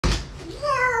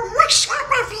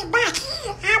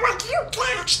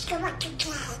next to what you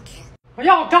did.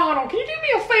 Yo, Donald, can you do me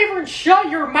a favor and shut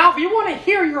your mouth? We want to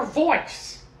hear your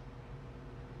voice.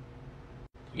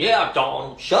 Yeah,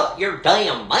 Donald, shut your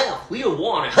damn mouth. We don't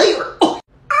want to hear it. Oh,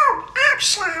 I'm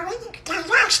sorry. The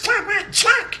last time I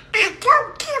checked, I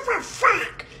don't give a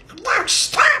fuck. Now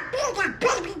stop being a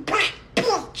baby black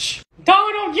bitch.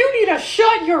 Donald, you need to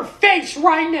shut your face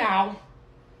right now.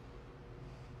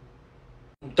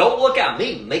 Don't look at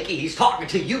me, Mickey. He's talking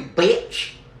to you,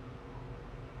 bitch.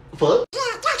 Fuck.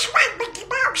 Yeah, that's right, Mickey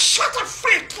Mouse. Shut the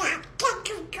fuck up. Thank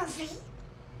you, Goofy.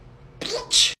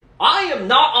 Bitch. I am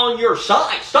not on your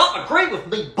side. Stop agreeing with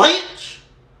me, bitch.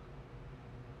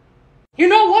 You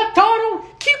know what, Donald?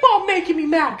 Keep on making me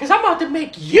mad, because I'm about to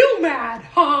make you mad,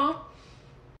 huh?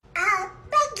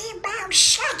 Mickey Mouse,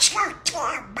 shut your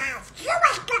damn mouth. You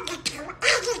ain't gonna do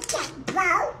anything,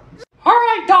 bro.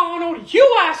 Alright, Donald,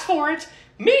 you asked for it.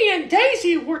 Me and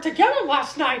Daisy were together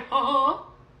last night, huh?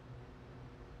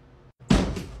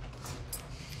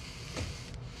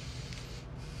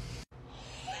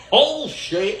 Oh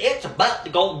shit, it's about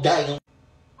to go down.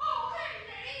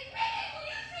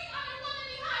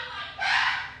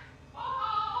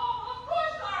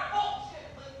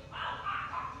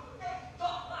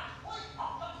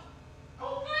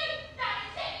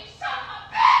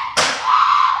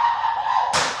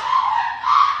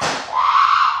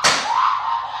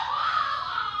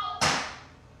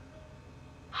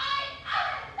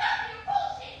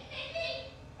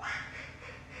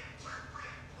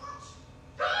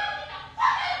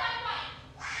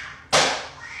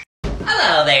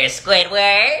 Hello there,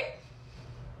 Squidward.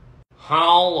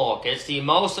 Oh, look, it's the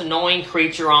most annoying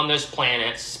creature on this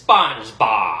planet,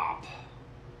 SpongeBob.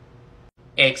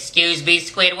 Excuse me,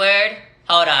 Squidward?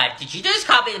 Hold on, did you just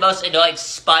call me the most annoying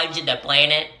sponge in the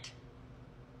planet?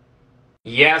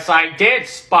 Yes, I did,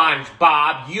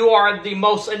 SpongeBob. You are the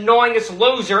most annoyingest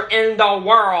loser in the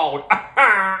world.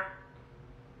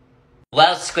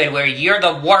 Well, Squidward, you're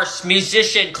the worst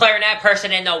musician clarinet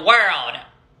person in the world.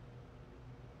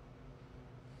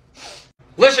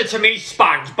 Listen to me,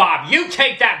 SpongeBob. You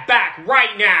take that back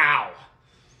right now.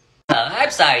 Oh, I'm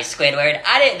sorry, Squidward.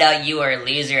 I didn't know you were a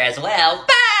loser as well.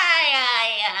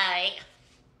 Bye!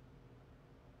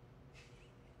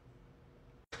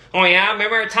 Oh yeah?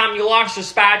 Remember the time you lost your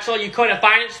spatula? You couldn't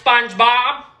find it,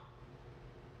 SpongeBob?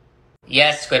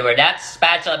 Yes, Squidward, that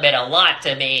spatula meant a lot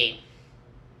to me.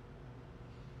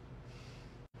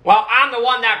 Well, I'm the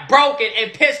one that broke it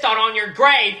and pissed on your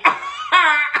grave.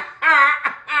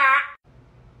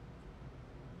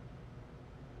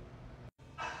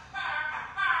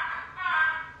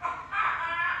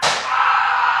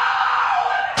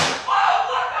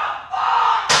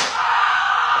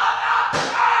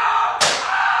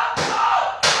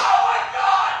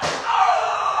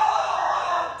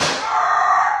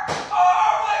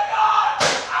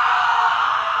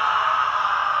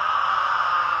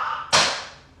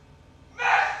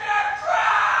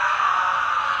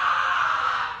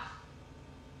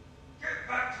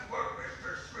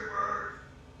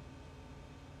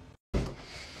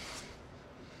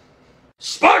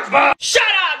 SpongeBob! Shut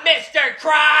up, Mr.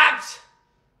 Krabs!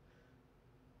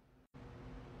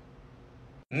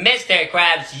 Mr.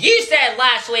 Krabs, you said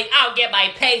last week I'll get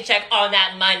my paycheck on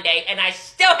that Monday, and I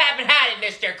still haven't had it,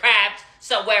 Mr. Krabs,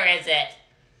 so where is it?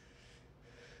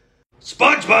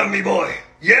 SpongeBob, me boy.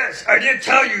 Yes, I did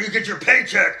tell you get your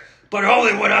paycheck, but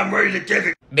only when I'm ready to give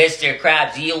it. Mr.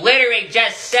 Krabs, you literally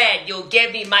just said you'll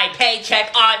give me my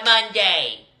paycheck on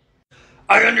Monday.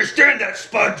 I understand that,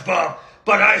 SpongeBob,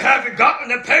 but I haven't gotten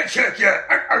the paycheck yet.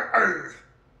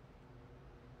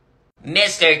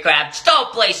 Mr. Krabs,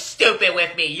 don't play stupid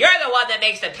with me. You're the one that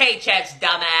makes the paychecks,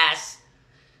 dumbass.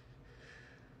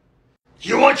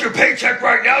 You want your paycheck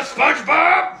right now,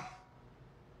 SpongeBob?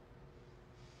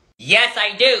 Yes,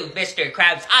 I do, Mr.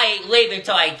 Krabs. I ain't leaving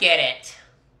till I get it.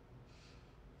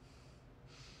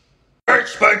 Alright,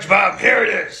 SpongeBob, here it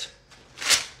is.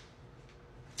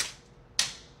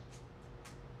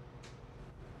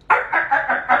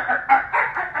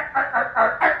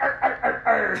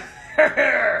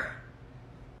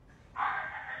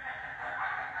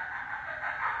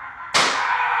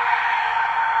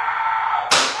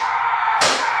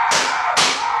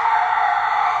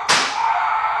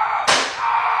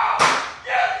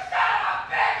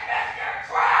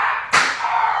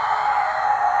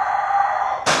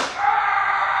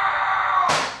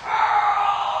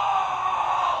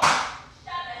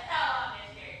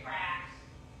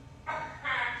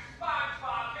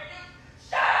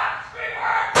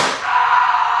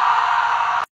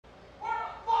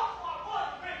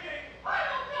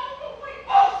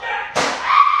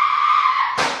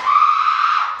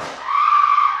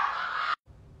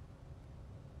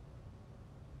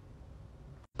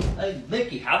 Hey,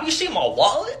 Mickey, have you seen my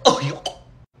wallet? Oh, yeah.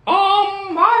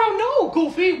 I don't know,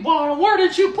 Goofy. Where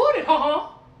did you put it,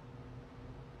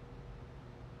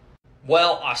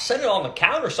 Well, I set it on the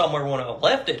counter somewhere when I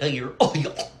left it here. Oh, yeah.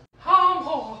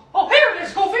 Here it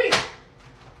is, Goofy.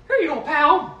 Here you go,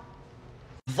 pal.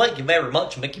 Thank you very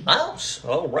much, Mickey Mouse.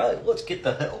 All right, let's get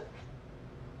the hell.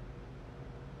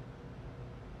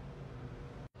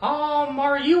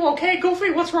 Are you okay,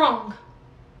 Goofy? What's wrong?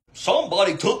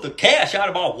 Somebody took the cash out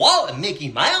of my wallet, Mickey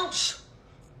Mouse.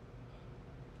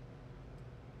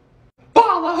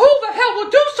 Bala, who the hell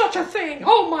would do such a thing?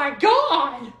 Oh my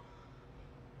God!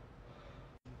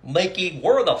 Mickey,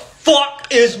 where the fuck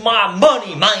is my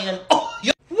money, man? Oh,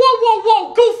 yeah.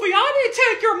 Whoa, Goofy, I didn't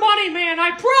take your money, man,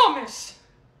 I promise.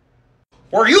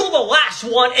 Were you the last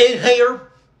one in here?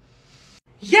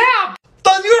 Yeah.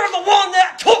 Then you're the one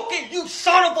that took it, you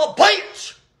son of a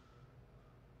bitch!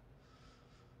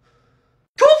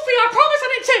 Goofy, I promise I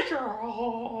didn't take your...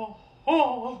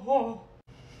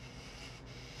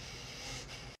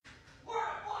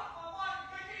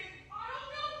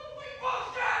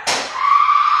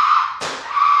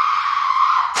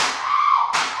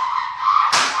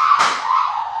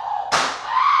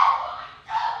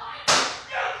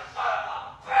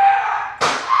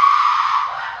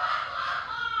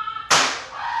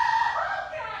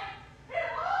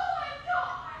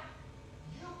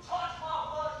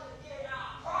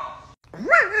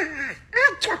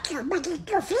 I took your money,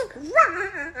 Goofy.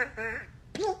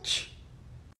 Bitch.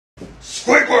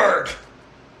 Squidward!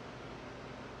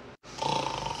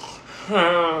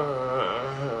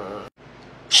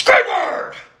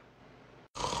 Squidward!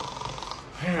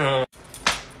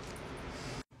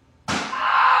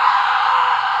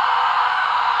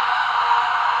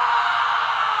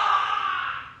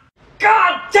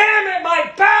 God damn it,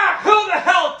 my back! Who the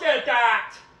hell did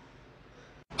that?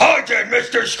 I did,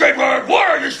 Mr. Squidward! Why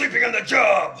are you sleeping on the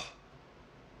job?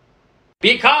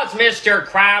 Because, Mr.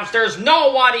 Krabs, there's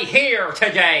nobody here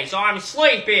today, so I'm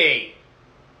sleepy.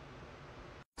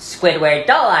 Squidward,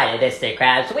 don't lie to Mr.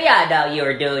 Krabs. We all know you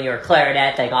were doing your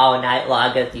clarinet thing all night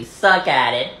long because you suck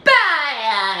at it.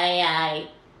 Bye!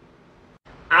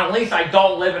 At least I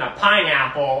don't live in a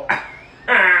pineapple.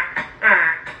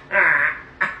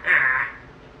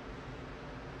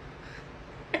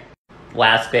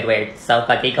 Wow, Squidward, so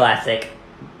fucking classic.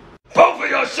 Both of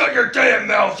you shut your damn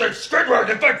mouths, and Squidward,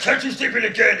 if I catch you sleeping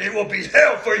again, it will be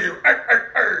hell for you.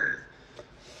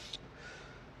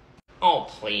 Oh,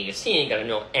 please, he ain't gonna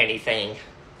know anything.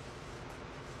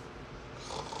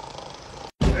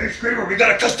 Hey, Squidward, we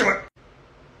got a customer.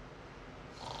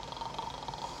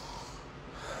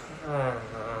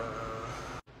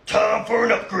 Time for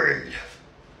an upgrade.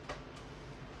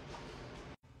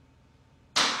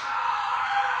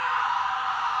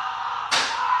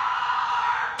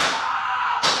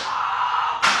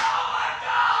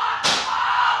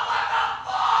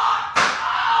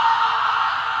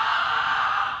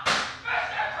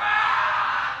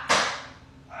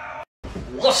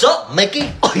 What's up,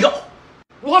 Mickey? Oh, yeah.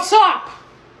 What's up?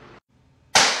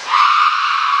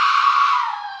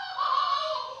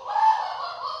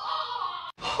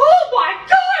 Oh my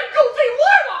God, Goofy!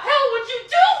 Why the hell would you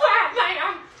do that,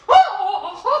 man?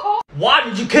 Why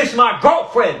did you kiss my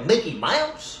girlfriend, Mickey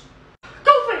Mouse?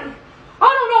 Goofy, I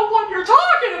don't know what you're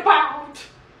talking about.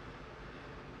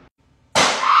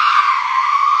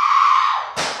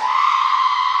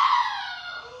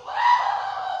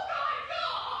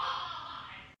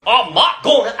 I'm not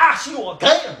gonna ask you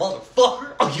again,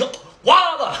 motherfucker. Oh, yeah.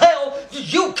 Why the hell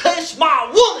did you kiss my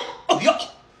woman? Oh, yeah.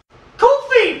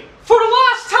 Goofy, for the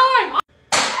last time.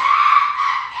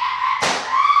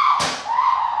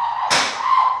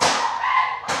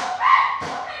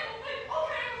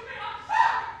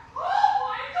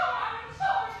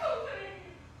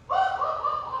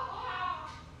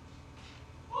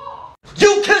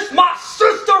 You kissed my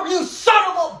sister, you son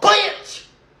of a bitch!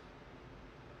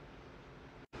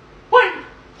 Wait,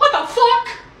 what the fuck?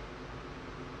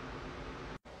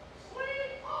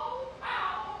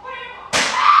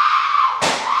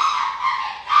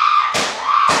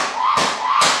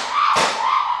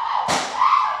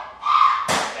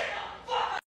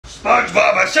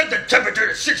 SpongeBob, I set the temperature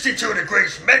to 62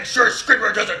 degrees. Make sure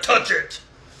Squidward doesn't touch it.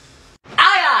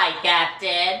 Aye,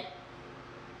 Captain.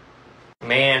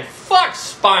 Man, fuck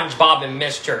SpongeBob and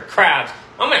Mr. Krabs.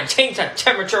 I'm gonna change the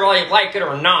temperature whether you like it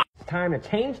or not. Time to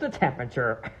change the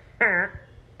temperature.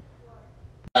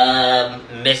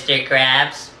 Mr.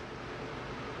 Krabs?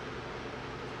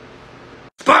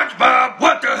 SpongeBob,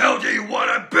 what the hell do you want?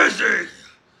 I'm busy.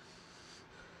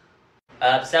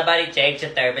 Somebody change the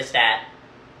thermostat.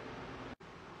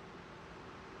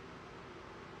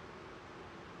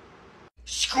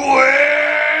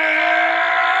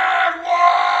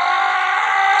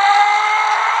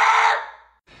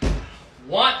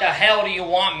 What the hell do you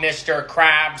want, Mr.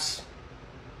 Krabs?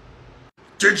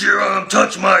 Did you,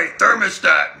 touch my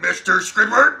thermostat, Mr.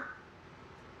 Squidward?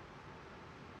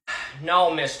 No,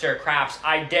 Mr. Krabs,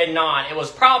 I did not. It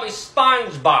was probably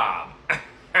SpongeBob.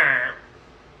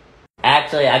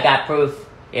 Actually, I got proof.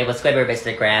 It was Squidward,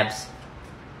 Mr. Krabs.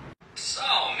 So,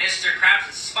 Mr. Krabs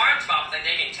and SpongeBob think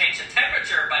they can change the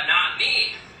temperature, but not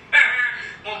me.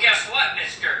 Well, guess what,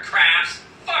 Mr. Krabs?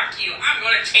 Fuck you, I'm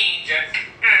gonna change it.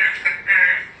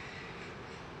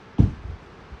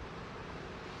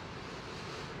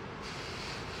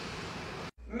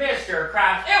 Mr.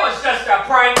 Krabs, it was just a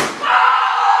prank. What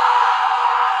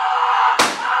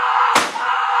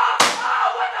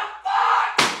the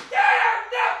fuck? Damn,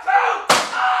 Neptune!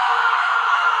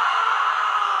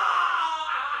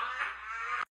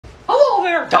 Hello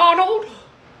there, Donald.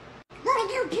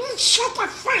 Will you please shut the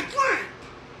fuck up?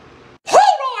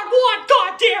 Hold on one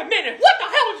goddamn minute! What the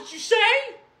hell did you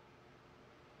say?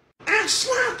 I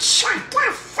said shut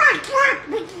the fuck up,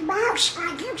 Mickey Mouse.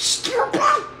 Are you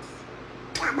stupid?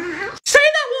 Come on. Say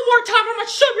that one more time, I'm gonna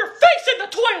shove your face in the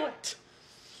toilet!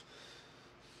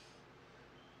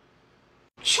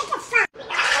 Shut the fuck up.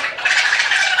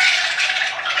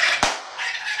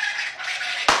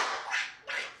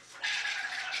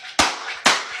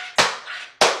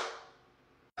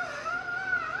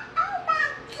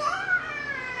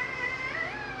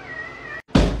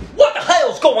 What the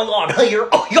hell's going on here?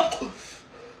 Oh, yo.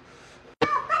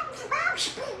 Mickey Mouse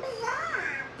beat me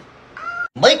up.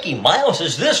 Mickey Mouse,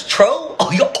 is this true?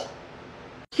 Oh, yo.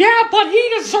 Yeah, but he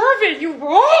deserved it, you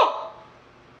wrong!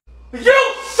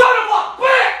 You son of a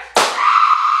bitch!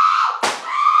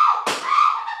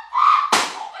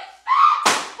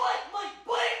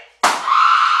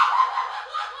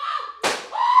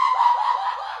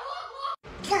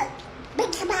 Good.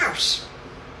 Mickey Mouse.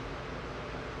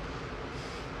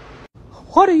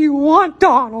 What do you want,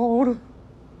 Donald?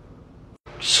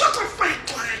 Shut the fuck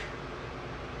up.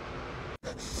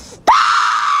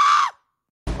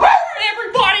 Alright,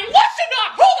 everybody, listen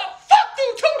up! Who the fuck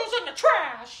threw Toodles in the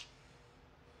trash?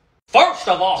 First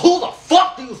of all, who the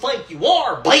fuck do you think you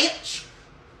are, bitch?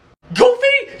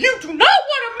 Goofy, you do not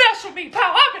want to mess with me,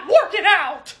 pal! I've been working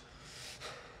out!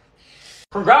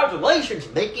 Congratulations,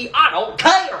 Mickey. I don't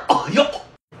care. Oh, yo.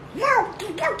 No,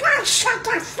 you guys shut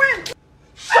the fuck up.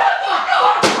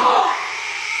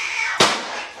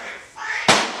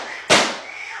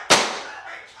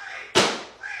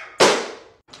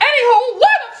 Anywho,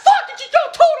 why the fuck did you throw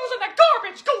Toodles in the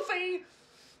garbage, Goofy?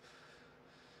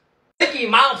 Mickey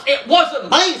Mouse, it wasn't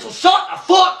me, so shut the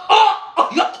fuck up. Oh,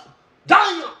 yo.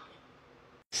 Damn.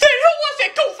 Then who was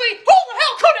it, Goofy? Who the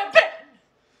hell could it have been?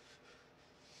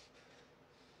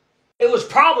 It was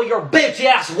probably your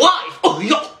bitch-ass wife. Oh,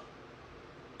 yo.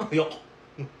 Oh, yo.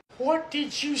 What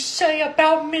did you say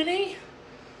about Minnie?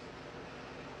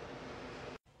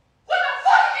 What the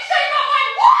fuck did you say about my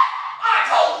wife? I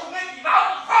told you Mickey Mouse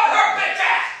was probably her bitch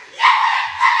ass!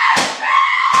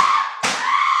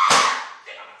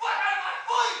 Get the fuck out of my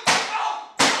face!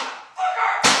 Oh,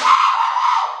 fucker!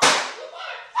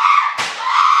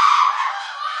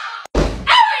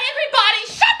 Alright, everybody,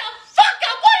 shut the fuck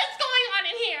up! What is going on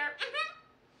in here?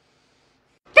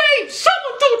 Babe,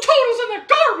 someone threw Toodles in the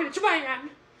garbage,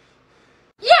 man!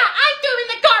 Yeah, I threw him in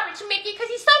the garbage, Mickey, because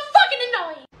he's so fucking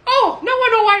annoying. Oh, now I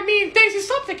know why me and Daisy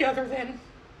slept together then.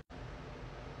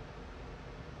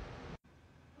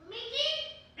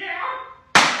 Mickey? Yeah?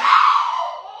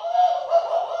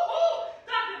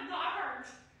 That did not hurt.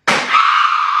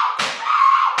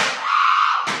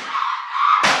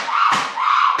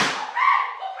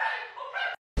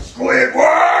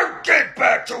 Squidward, get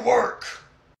back to work.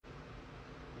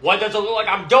 What does it look like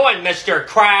I'm doing, Mr.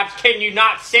 Krabs? Can you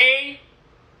not see?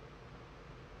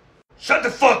 Shut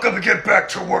the fuck up and get back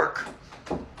to work.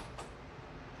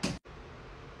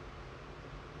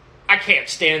 I can't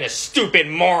stand this stupid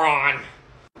moron.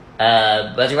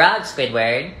 What's wrong,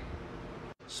 Squidward?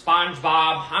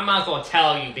 SpongeBob, I might as well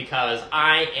tell you because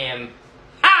I am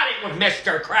at it with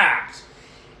Mr. Krabs.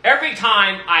 Every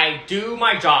time I do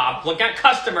my job, look at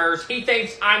customers, he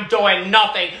thinks I'm doing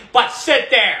nothing but sit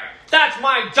there. That's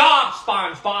my job,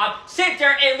 SpongeBob. Sit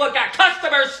there and look at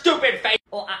customers' stupid face.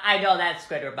 Well, I know that,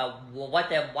 Squidward, but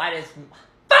why does...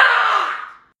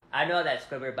 I know that,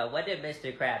 Squidward, but what did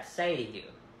Mr. Krabs say to you?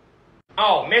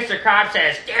 Oh, Mr. Krabs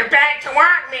says, get back to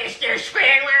work, Mr.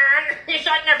 Squidward. You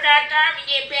shut the fuck up and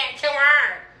get back to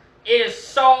work. It is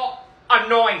so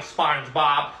annoying,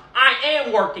 SpongeBob. I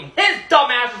am working. His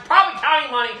dumbass is probably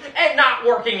counting money and not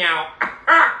working out.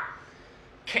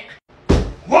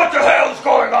 What What the hell's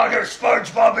going on here,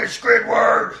 SpongeBob and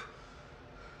Squidward?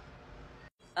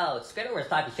 Oh, Squidward's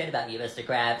talking shit about you, Mr.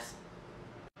 Krabs.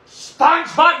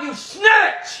 SpongeBob, you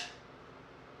snitch!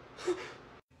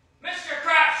 Mr.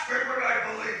 Krabs! Squidward,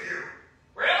 I believe you.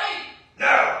 Really?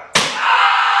 No.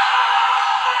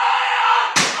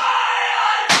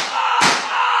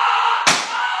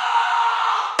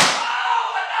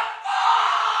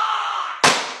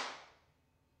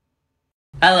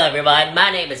 Hello everyone, my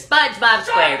name is SpongeBob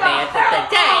SquarePants, and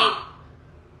today...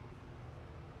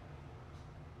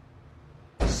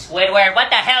 Squidward,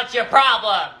 what the hell's your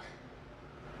problem?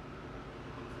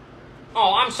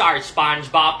 Oh, I'm sorry,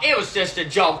 SpongeBob. It was just a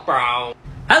joke, bro.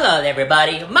 Hello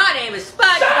everybody, my name is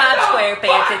SpongeBob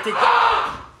SquarePants, and today...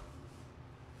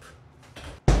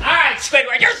 Alright,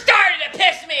 Squidward, you're starting to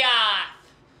piss me off!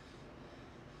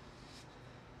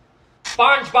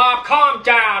 SpongeBob, calm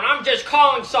down. I'm just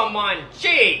calling someone.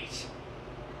 Jeez.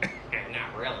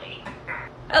 Not really.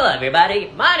 Hello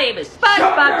everybody, my name is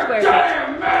SpongeBob SquarePants.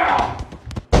 Damn mouth!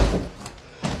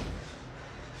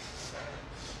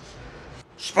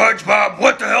 SpongeBob,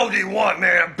 what the hell do you want,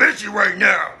 man? I'm busy right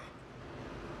now.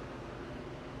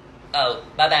 Oh,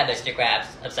 my bad, Mr. Krabs.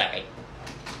 I'm sorry.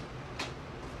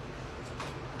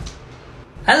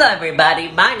 Hello everybody,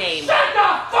 my name... Shut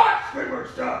the fuck! Squidward,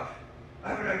 stop. I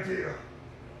have an idea.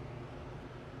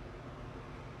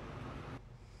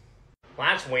 Well,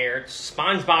 that's weird.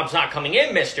 SpongeBob's not coming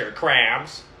in, Mr.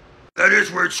 Krabs. That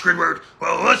is weird, Squidward.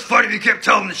 Well, that's funny if you kept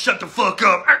telling him to shut the fuck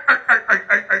up.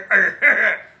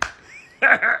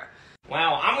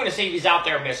 Well, I'm gonna see if he's out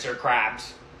there, Mr.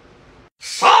 Krabs.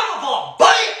 Son of a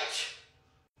bitch!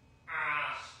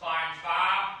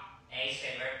 SpongeBob? Hey,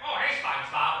 Squidward. Oh, hey,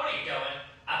 SpongeBob. What are you doing?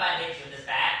 I'm about to hit you with this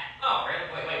bat. Oh,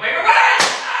 really? Wait.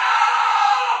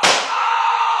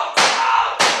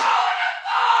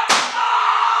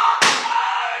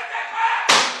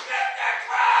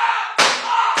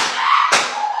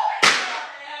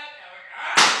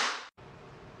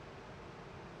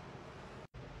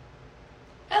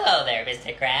 Hello there,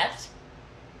 Mr. Krabs.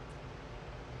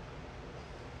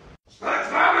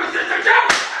 SpongeBob is just a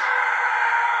joke!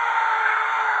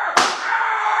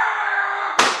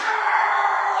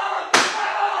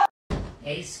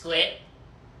 Hey, Squid.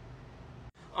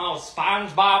 Oh,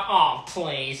 SpongeBob? Oh,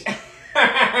 please.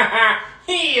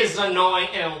 He is annoying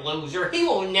and a loser. He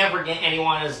will never get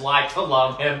anyone in his life to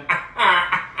love him.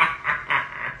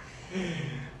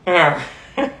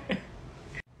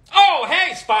 Oh,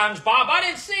 hey, SpongeBob. I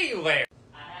didn't see you there.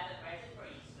 I have a present for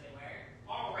you, Squidward.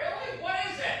 Oh, really? What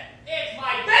is it? It's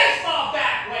my baseball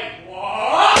bat! Wait,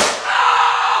 what?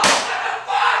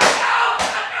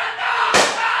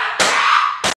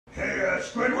 Hey,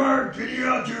 Squidward, can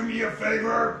you do me a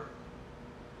favor?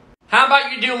 How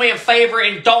about you do me a favor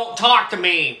and don't talk to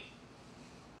me?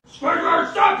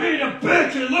 Squidward, stop being a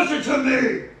bitch and listen to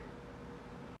me!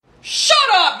 Shut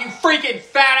up, you freaking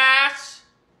fat ass!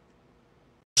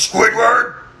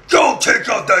 Squidward, go take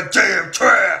out that damn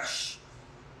trash!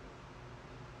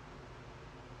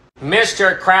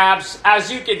 Mr. Krabs,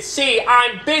 as you can see,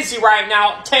 I'm busy right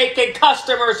now taking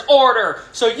customers' order,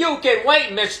 so you can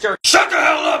wait, Mr. Shut the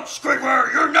hell up,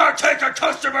 Squidward! You're not taking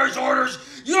customers' orders!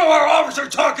 You are officer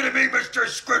talking to me, Mr.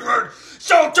 Squidward!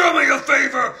 So do me a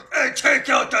favor and take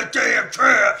out the damn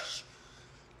trash!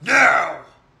 Now!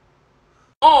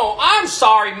 Oh, I'm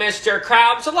sorry, Mr.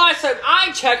 Krabs. The last time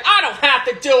I checked, I don't have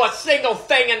to do a single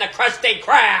thing in the Krusty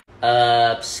Krab.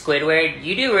 Squidward,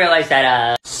 you do realize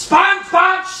that,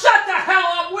 SpongeBob, shut the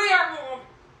hell up!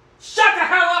 Shut the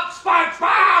hell up,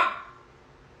 SpongeBob!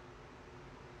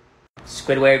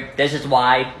 Squidward, this is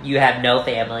why you have no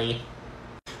family.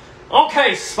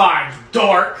 Okay, Sponge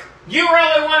Dork. You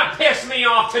really want to piss me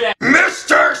off today?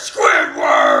 Mr.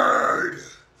 Squidward!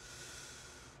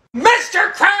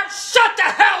 Mr. Krabs, shut the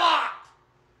hell up!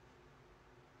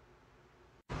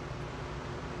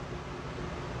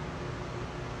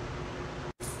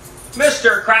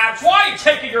 Mr. Krabs, why are you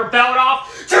taking your belt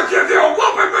off? To give you a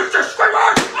whooping, Mr.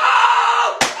 Squidward!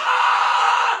 Oh!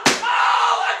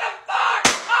 What the fuck?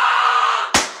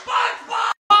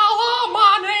 SpongeBob! Hello,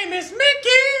 my name is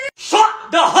Mickey! Shut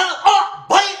the hell up,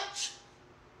 bitch!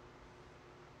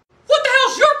 What the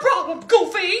hell's your problem,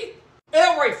 Goofy?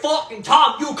 Every fucking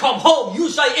time you come home, you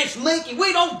say it's Mickey.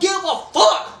 We don't give a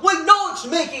fuck. We know it's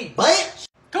Mickey, bitch.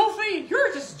 Goofy,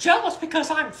 you're just jealous because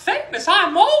I'm famous.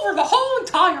 I'm over the whole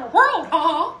entire world,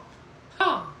 huh?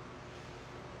 Huh.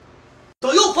 Do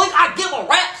you think I give a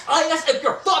rat's ass if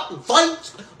you're fucking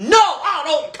famous? No, I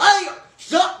don't care.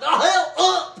 Shut the hell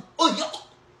up.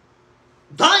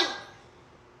 Damn.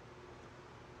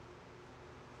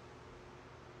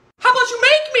 How about you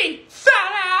make me,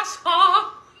 fat ass, huh?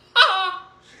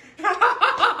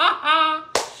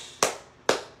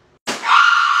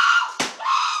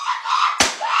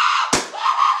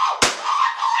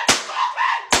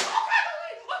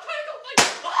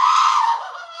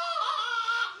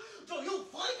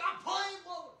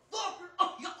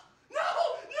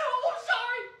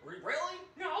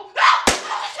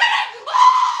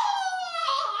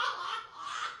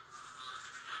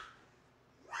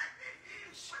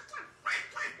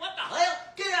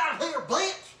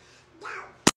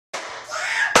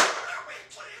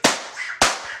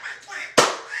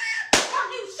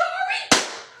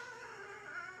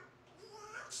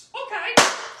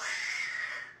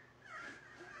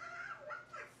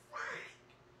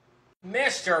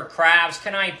 Mr. Krabs,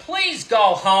 can I please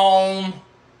go home?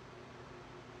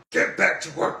 Get back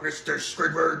to work, Mr.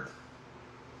 Squidward.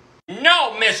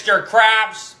 No, Mr.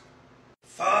 Krabs.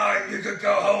 Fine, you can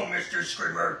go home, Mr.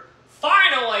 Squidward.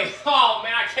 Finally! Oh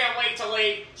man, I can't wait to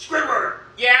leave. Squidward!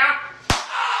 Yeah?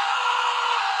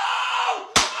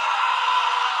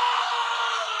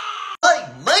 Hey,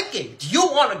 Mickey, do you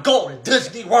want to go to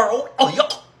Disney World? Oh, yeah.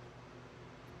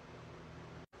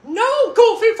 No,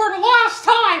 Goofy, for the last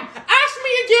time. Ask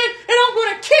me again, and I'm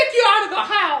gonna kick you out of the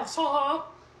house, huh?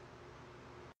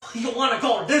 You want to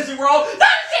go to Disney World?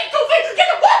 That's it, Goofy! Get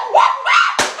the whoop, whoop,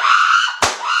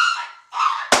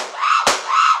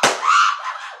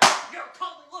 You're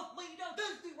coming with me to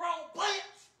Disney World,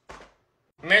 bitch!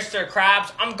 Mr.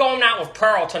 Krabs, I'm going out with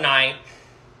Pearl tonight.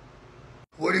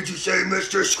 What did you say,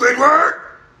 Mr. Squidward?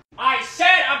 I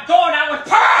said I'm going out with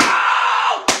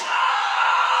Pearl!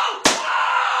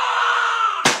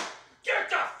 Get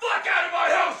the fuck out of my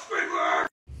house, Squidward!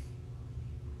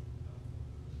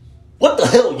 What the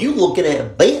hell are you looking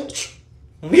at, bitch?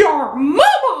 Your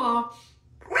mama!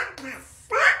 What the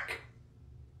fuck?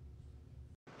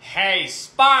 Hey,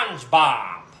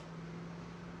 SpongeBob.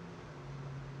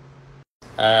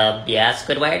 Yeah,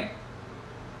 Squidward?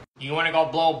 You want to go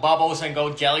blow bubbles and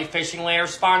go jellyfishing later,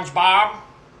 SpongeBob?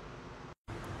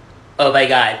 Oh my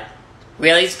god.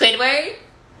 Really, Squidward?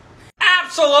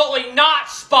 Absolutely not,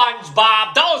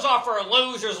 SpongeBob. Those are for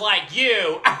losers like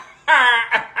you.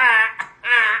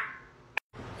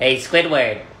 Hey,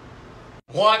 Squidward.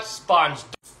 What, Sponge?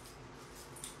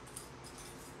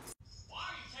 Why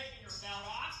are you taking your belt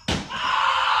off?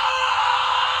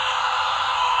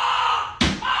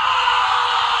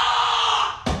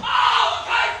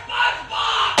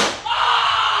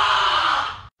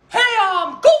 Hey,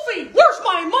 Goofy, where's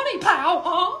my money, pal,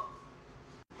 huh?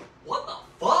 What the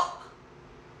fuck?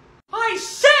 I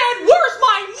said, where's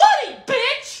my money,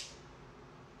 bitch?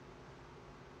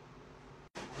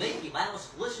 Mickey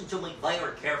Mouse, listen to me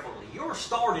very carefully. You're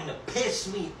starting to piss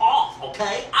me off,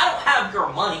 okay? I don't have your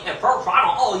money, and first, I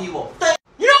don't owe you a thing.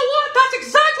 You know what? That's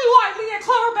exactly why me and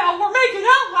Clarabelle were making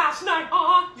out last night,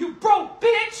 huh? You broke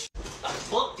bitch! The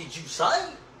fuck did you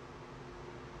say?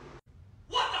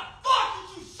 What the fuck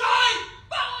did you say?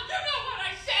 Well, you know what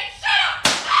I said. Shut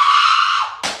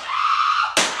up!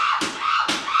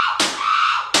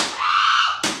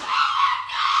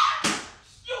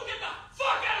 You get the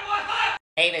fuck out of my house!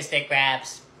 Hey, Mr.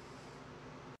 Krabs.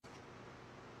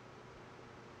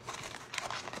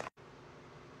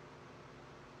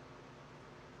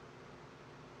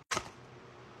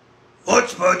 What,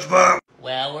 SpongeBob?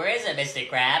 Well, where is it, Mr.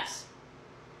 Krabs?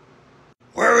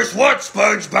 Where is what,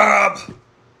 SpongeBob?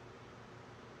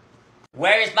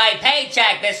 Where's my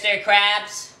paycheck, Mr.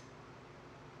 Krabs?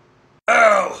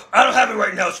 Oh, I don't have it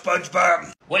right now,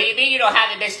 SpongeBob. What do you mean you don't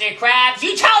have it, Mr. Krabs?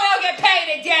 You told me I'll get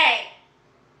paid today!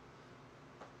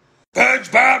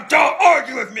 SpongeBob, don't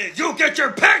argue with me. You'll get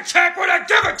your paycheck when I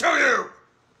give it to you.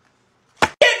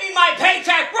 Give me my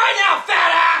paycheck right now,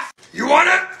 fat ass! You want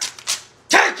it?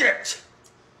 Take it.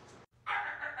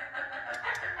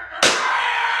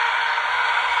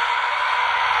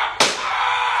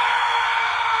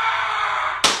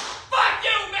 Fuck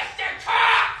you, Mr.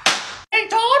 Krabs! Hey,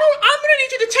 Donald, I'm gonna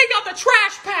need you to take out the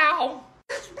trash, pal!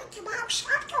 Mickey Mouse,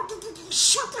 I'm going to need you to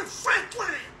shut the fuck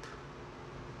up.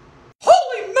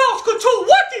 Holy mouse control,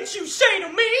 what did you say to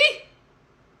me?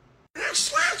 I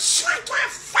said shut the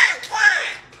fuck up.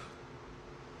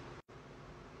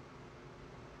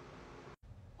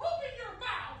 Open your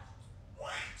mouth!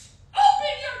 What?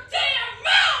 Open your damn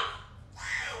mouth!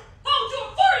 I'll do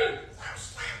it for you! No,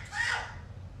 stop now.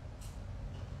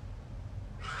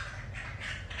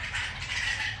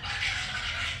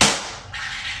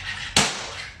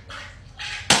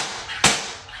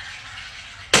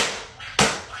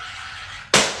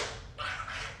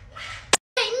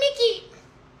 Hey, Mickey!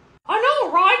 I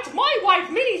know, right? My wife,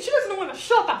 Minnie, she doesn't want to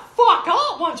shut the fuck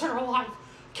up once in her life.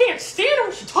 Can't stand her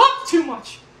when she talks too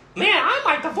much. Man, I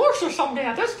might divorce her someday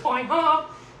at this point, huh?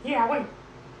 Yeah, wait.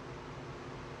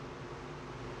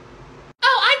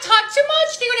 Oh, I talk too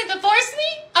much? Do you want to divorce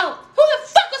me? Oh, who the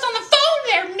fuck was on the phone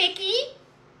there, Mickey?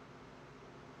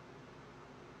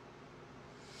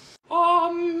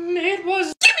 It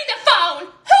was... Give me the phone!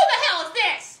 Who the hell is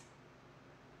this?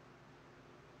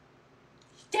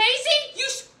 Daisy? You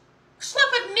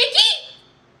slept with Mickey?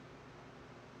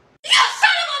 You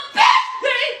son of a bitch!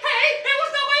 Hey, it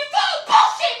was not my fault!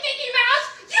 Bullshit, Mickey Mouse!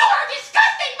 You are a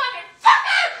disgusting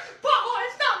motherfucker! Papa,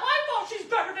 it's not my fault she's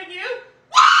better than you!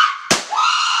 What?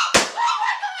 Oh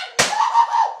my god!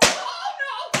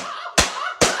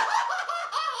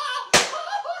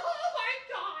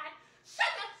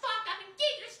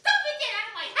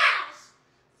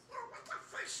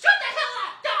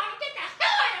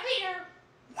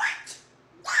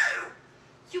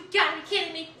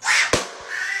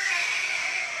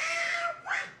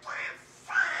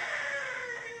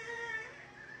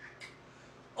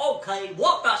 okay?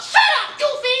 What the Shut up,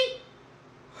 Goofy!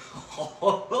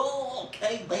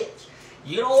 Okay, bitch.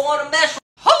 You don't want to mess with...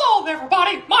 Hello,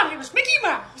 everybody. My name is Mickey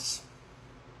Mouse.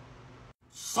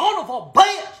 Son of a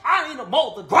bitch! I need to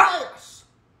mow the grass!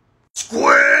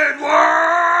 Squidward!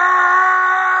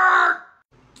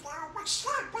 Yo, what's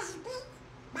up, baby?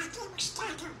 My name is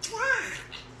Dr. John.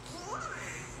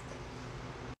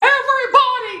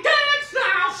 Everybody dance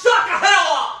now. Shut the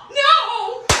hell up! No.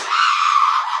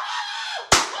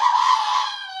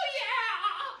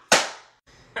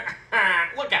 Oh,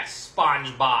 Look at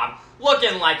SpongeBob,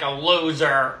 looking like a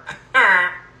loser.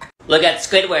 Look at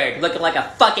Squidward, looking like a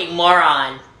fucking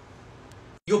moron.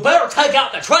 You better take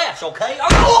out the trash, okay?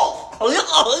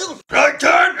 Right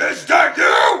then, is that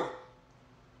you?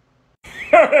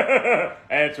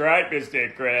 That's right,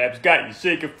 Mr. Krabs. Got your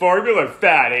secret formula,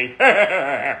 fatty.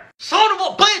 Son of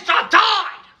a bitch, I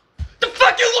died! The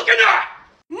fuck you looking at?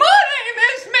 my name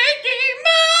is Mickey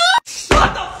Mouse.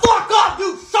 Shut the fuck up,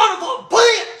 you son of a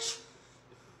bitch!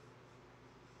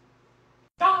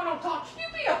 Donald Duck, can you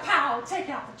be a pal and take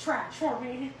out the trash for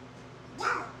me? Yo,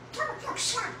 don't you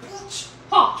suck, bitch.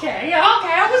 Okay,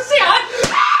 I was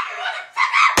saying.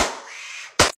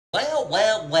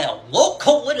 Well, look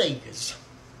who it is.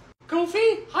 Goofy,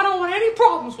 I don't want any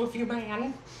problems with you,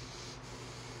 man.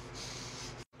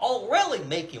 Oh, really,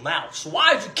 Mickey Mouse?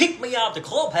 Why'd you kick me out of the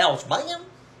clubhouse, man?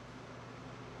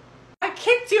 I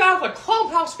kicked you out of the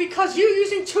clubhouse because you're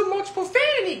using too much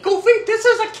profanity, Goofy. This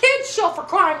is a kid's show, for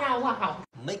crying out loud.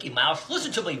 Mickey Mouse,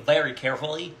 listen to me very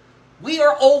carefully. We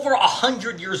are over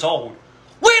 100 years old.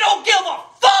 We don't give a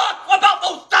fuck about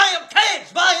those damn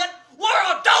kids, man!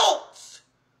 We're adults!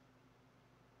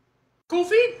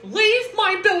 Goofy, leave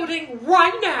my building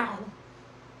right now.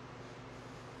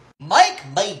 Make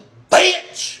me,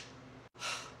 bitch!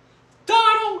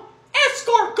 Donald,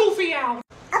 escort Goofy out.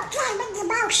 Okay, Mickey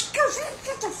Mouse, Goofy,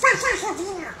 get the fuck out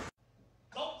of here.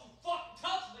 Don't you fucking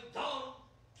touch me, Donald!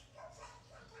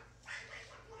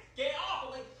 Get off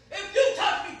of me! If you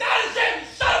touch me, that is it, you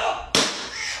son of a...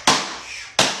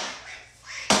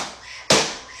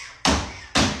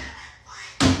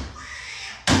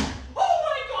 Oh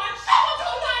my God, someone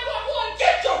call 911.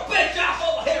 Get your bitch ass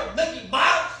over here, Mickey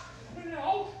Mouse!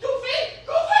 No, Goofy,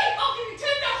 I'll give you 10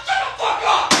 now. Shut the fuck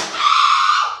up.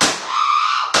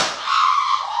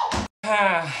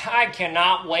 I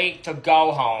cannot wait to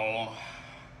go home.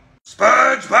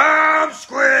 SpongeBob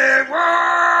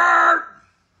Squidward!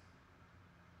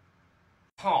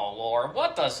 Oh, Lord,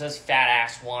 what does this fat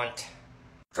ass want?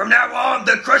 From now on,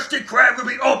 the Krusty Krab will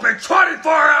be open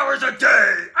 24 hours a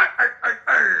day!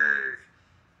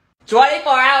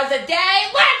 24 hours a day?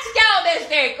 Let's go,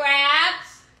 Mr.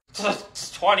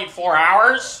 Krabs! 24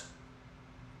 hours?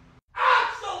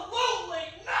 Absolutely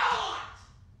not!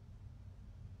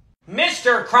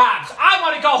 Mr. Krabs, I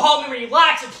want to go home and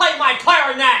relax and play my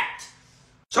clarinet!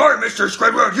 Sorry, Mr.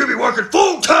 Squidward, you'll be working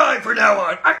full-time from now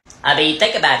on! I mean,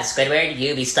 think about it, Squidward.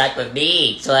 You be stuck with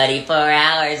me 24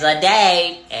 hours a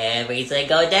day. Every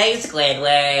single day,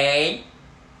 Squidward.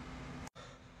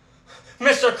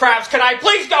 Mr. Krabs, can I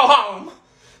please go home?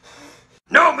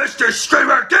 No, Mr.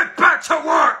 Squidward, get back to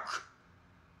work!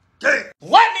 Hey,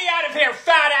 Let me out of here,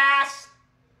 fat ass!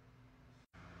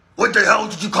 what the hell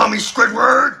did you call me,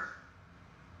 Squidward?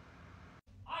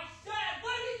 I said,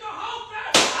 let me go home,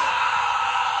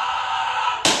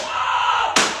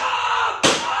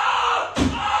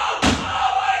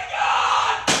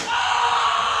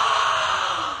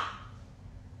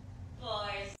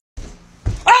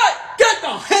 Hey, get the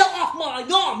hell off my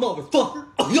lawn, motherfucker!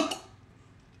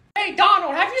 Hey,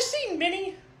 Donald, have you seen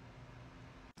Minnie?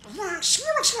 Yeah, she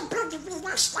was in bed with me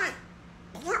last night.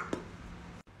 Yep.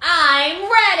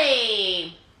 I'm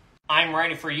ready! I'm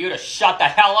ready for you to shut the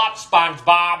hell up,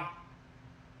 SpongeBob.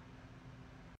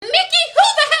 Mickey, who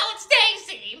the hell is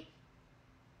Daisy?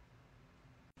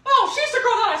 Oh, she's the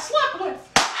girl that I slept with.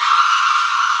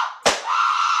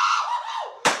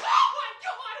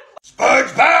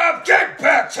 SpongeBob, get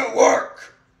back to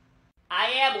work! I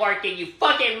am working, you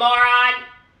fucking moron!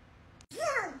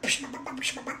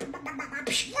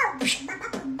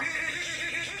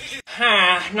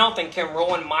 Nothing can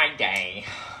ruin my day.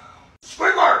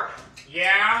 Squidward!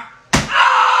 Yeah?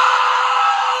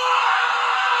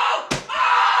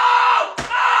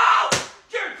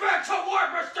 Get back to work,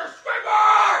 Mr.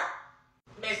 Squidward!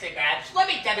 Mr. Krabs, let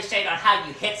me demonstrate on how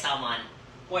you hit someone.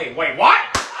 Wait, what?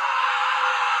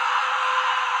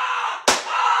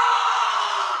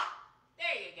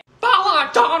 There you go. Bala,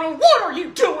 Donald, what are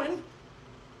you doing?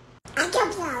 I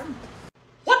don't know.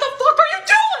 What the fuck are you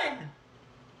doing?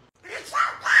 I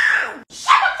don't know.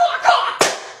 Shut the fuck up!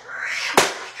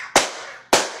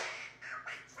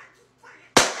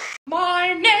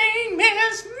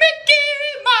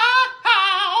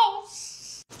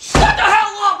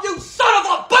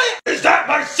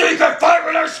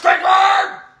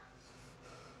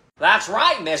 That's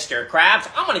right, Mr. Krabs.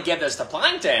 I'm gonna give this to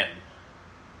Plankton.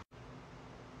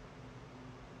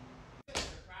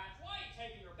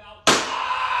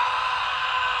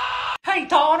 Hey,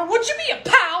 Donna, would you be a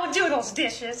pal and do those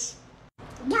dishes?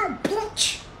 No,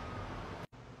 bitch.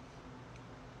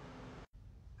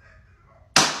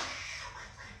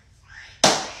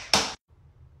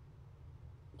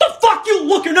 The fuck you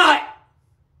looking at?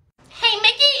 Hey,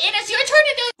 Mickey, it is your turn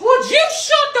to do. Would you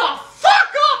shut the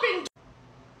fuck up and...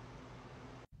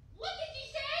 What did you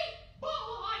say? What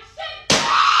will I say?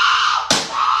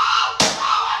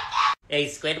 Hey,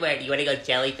 Squidward, you wanna go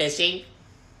jellyfishing?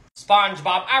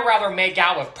 SpongeBob, I'd rather make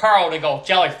out with Pearl than go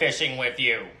jellyfishing with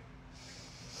you.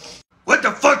 What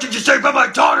the fuck did you say about my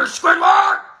daughter,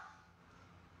 Squidward?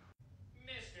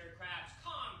 Mr. Krabs,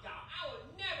 calm down. I would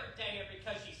never date her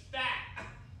because she's fat.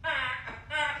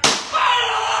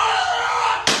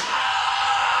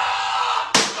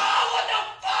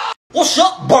 What's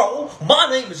up, bro? My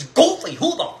name is Goofy.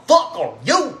 Who the fuck are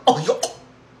you?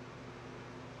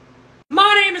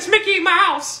 My name is Mickey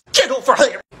Mouse. Get over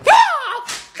here. Ah,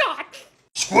 God.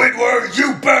 Squidward,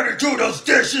 you better do those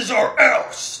dishes or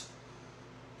else.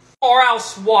 Or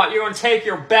else what? You're gonna take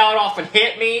your belt off and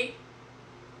hit me?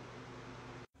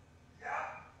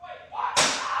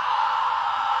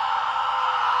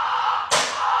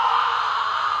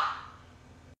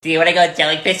 Do you wanna go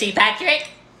jellyfishing, Patrick?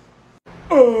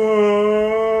 Mickey,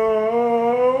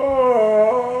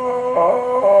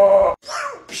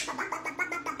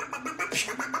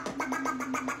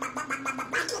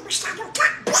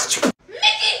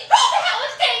 who the hell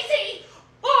is Daisy?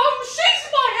 She's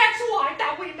my ex-wife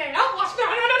that we made up last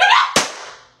night.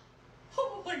 No.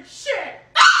 Holy shit.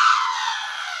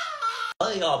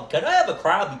 Hey, can I have a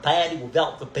Krabby Patty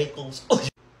without the pickles?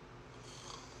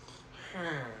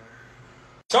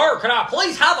 Sir, can I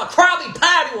please have a Krabby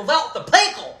Patty without the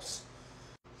pickles?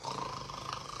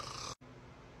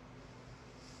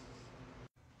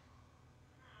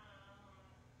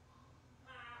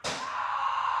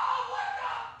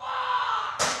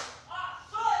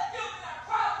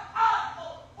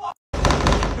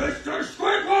 Mr.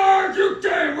 Squidward, you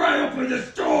damn right open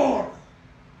this door.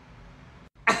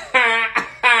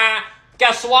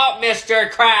 Guess what, Mr.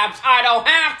 Krabs? I don't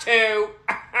have to.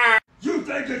 You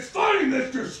think it's funny,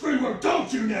 Mr. Squidward,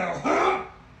 don't you now, huh?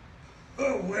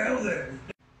 Oh, well then.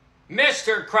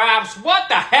 Mr. Krabs, what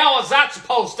the hell is that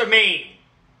supposed to mean?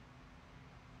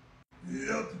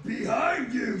 Look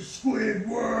behind you,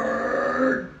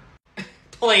 Squidward.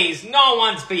 Please, no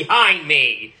one's behind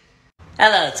me.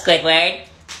 Hello, Squidward.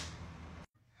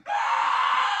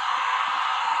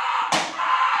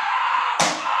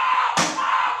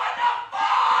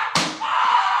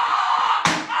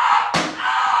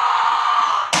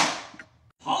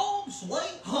 Home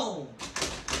sweet home.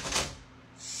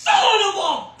 Son of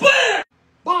a bitch!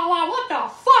 Wow, what the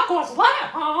fuck was that,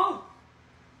 huh?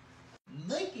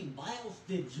 Mickey Mouse,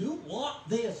 did you lock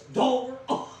this door?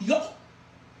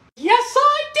 Yes,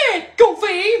 I did,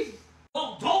 Goofy.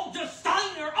 Well, don't just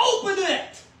stand there, open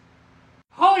it!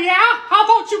 Oh, yeah? How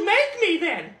about you make me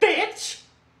then, bitch?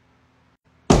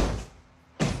 I'm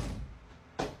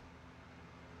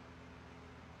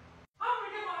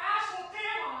gonna get my ass whooped,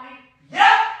 am I?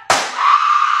 Yeah!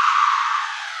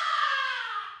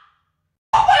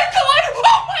 Oh my god!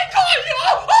 Oh my god!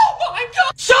 Oh my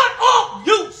god! Shut up,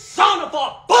 you son of a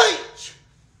bitch!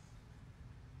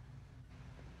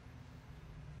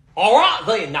 Alright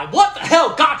then, now what the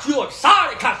hell got you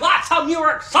excited? Cause last time you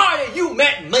were excited, you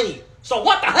met me. So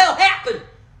what the hell happened?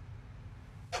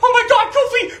 Oh my god,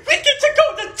 Goofy! We get to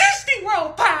go to Disney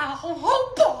World, pal!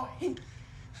 Oh boy!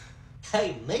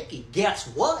 Hey, Mickey, guess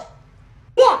what?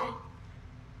 What?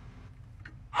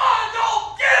 I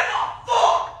don't give a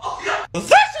fuck!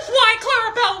 This is why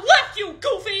Clarabelle left you,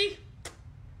 Goofy!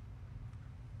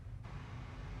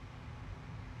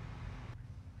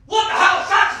 What the hell is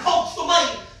that supposed to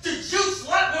mean? Did you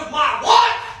sleep with my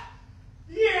wife?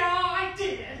 Yeah, I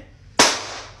did.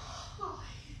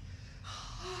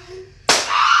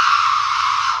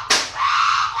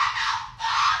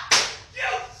 You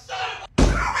son of a...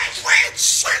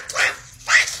 Shut the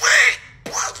fuck up,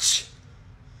 bitch.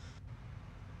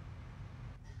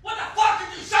 What the fuck did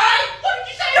you say? What did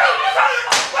you say? You son of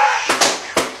a bitch!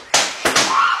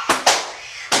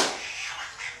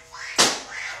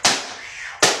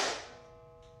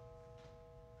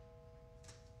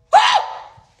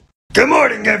 Good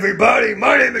morning, everybody.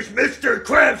 My name is Mr.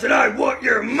 Krabs, and I want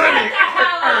your money.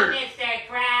 Hello, Mr.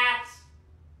 Krabs.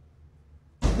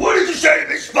 What did you say to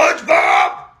me,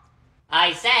 SpongeBob?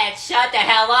 I said, shut the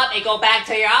hell up and go back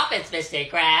to your office, Mr.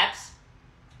 Krabs.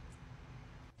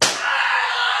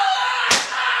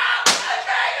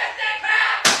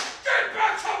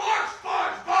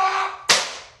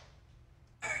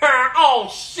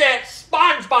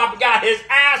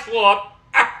 whooped.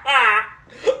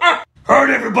 Alright,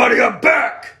 everybody, I'm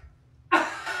back!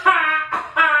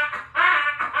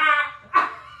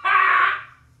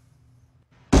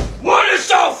 What is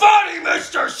so funny,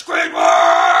 Mr.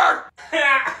 Squidward?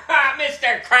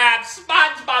 Mr. Krabs,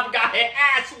 SpongeBob got his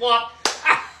ass whooped.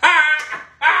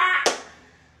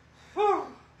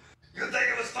 You think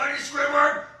it was funny,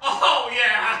 Squidward? Oh,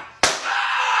 yeah.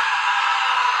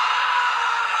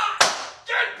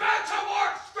 Get back to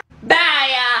work, Squidward!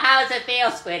 Bye, how's it feel,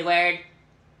 Squidward?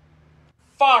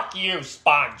 Fuck you,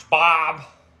 SpongeBob.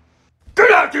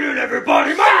 Good afternoon,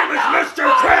 everybody. My name is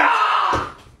Mr.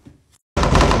 Krabs.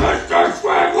 Mr.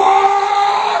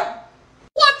 Squidward!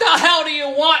 What the hell do you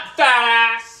want,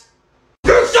 fat ass?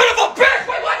 You son of a bitch!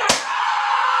 Wait, what the?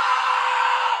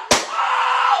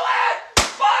 Oh, it's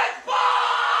SpongeBob!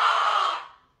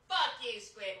 Fuck you,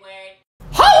 Squidward.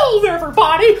 Hello there,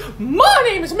 everybody! My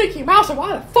name is Mickey Mouse, and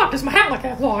why the fuck is my hat like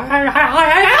that?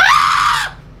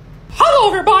 Hello,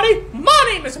 everybody! My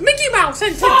name is Mickey Mouse,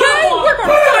 and today we're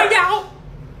gonna find out.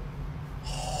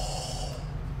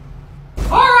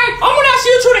 Alright, I'm gonna ask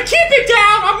you two to keep it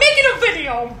down. I'm making a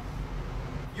video.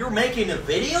 You're making a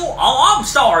video? Oh, I'm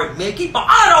sorry, Mickey, but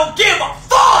I don't give a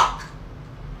fuck!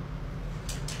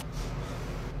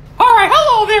 Alright,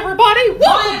 hello there, everybody!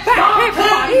 Welcome back,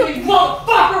 everybody!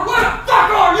 Motherfucker, what the fuck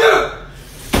are you?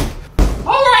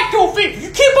 Alright, Goofy, if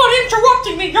you keep on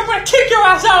interrupting me, I'm gonna kick your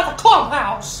ass out of the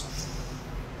clubhouse!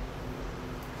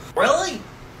 Really?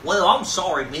 Well, I'm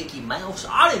sorry, Mickey Mouse.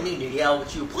 I didn't mean to yell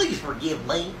at you. Please forgive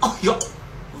me. Oh, yeah.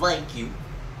 Thank you.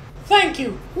 Thank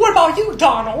you. What about you,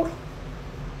 Donald?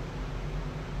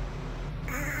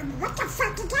 What the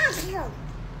fuck did I do?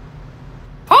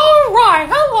 Alright,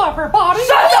 hello, everybody!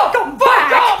 Welcome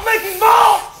back! Fuck off, Mickey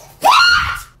Mouse!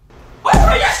 What?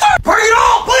 Bring it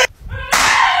on, please!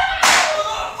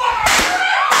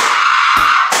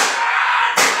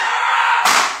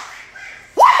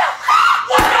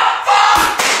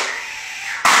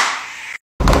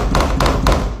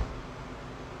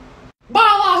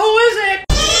 Bala, who is it?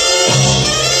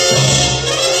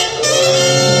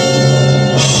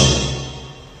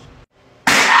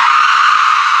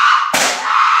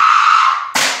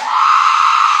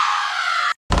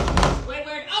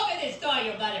 Squidward, open this door,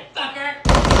 you motherfucker!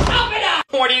 Open up!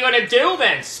 What are you gonna do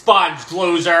then, sponge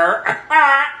loser? Look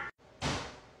at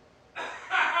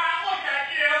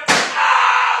you.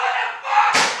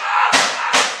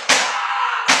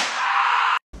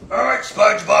 Alright,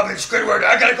 SpongeBob and Squidward,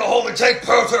 I gotta go home and take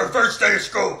Pearl to her first day of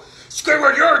school.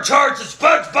 Squidward, you're in charge, and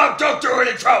SpongeBob, don't do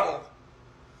any trouble.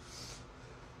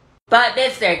 But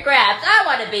Mr. Krabs, I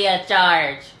want to be in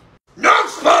charge. No,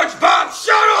 SpongeBob,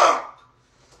 shut up!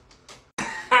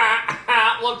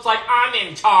 Looks like I'm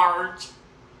in charge.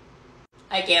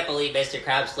 I can't believe Mr.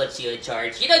 Krabs lets you in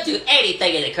charge. You don't do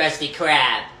anything in the Krusty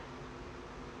Krab.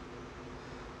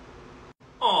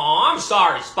 Aw, I'm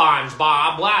sorry,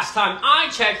 SpongeBob. Last time I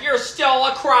checked, you're still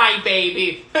a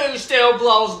crybaby who still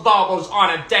blows bubbles on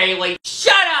a daily.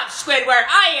 Shut up, Squidward!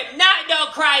 I am not no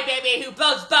crybaby who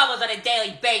blows bubbles on a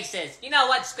daily basis. You know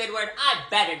what, Squidward? I'm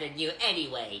better than you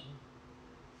anyway.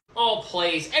 Oh,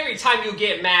 please. Every time you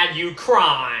get mad, you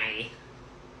cry.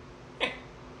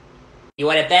 You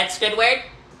want to bet, Squidward?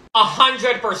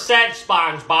 100%,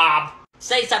 SpongeBob.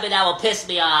 Say something that will piss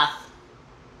me off.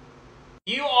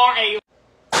 You are a...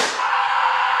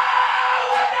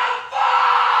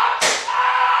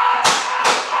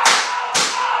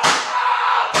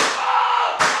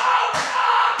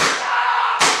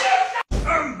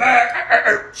 I'm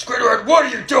back. Squidward, what are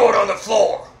you doing on the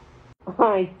floor?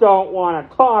 I don't want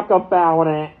to talk about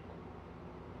it.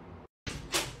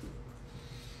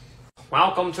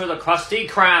 Welcome to the Krusty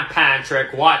Krab,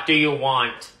 Patrick. What do you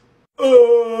want? Can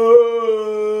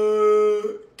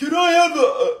I have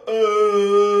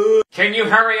Can you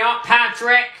hurry up,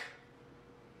 Patrick?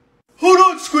 Hold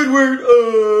on, Squidward.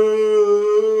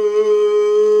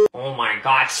 Oh my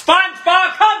god.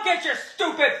 SpongeBob, come get your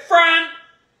stupid friend!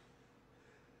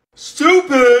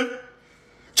 Stupid?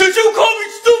 Did you call me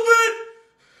stupid?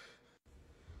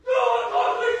 No one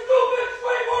calls me stupid,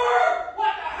 Squidward!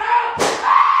 What the hell?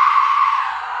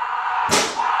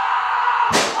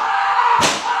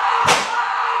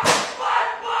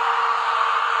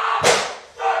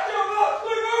 Shut your mouth,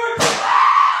 Squidward!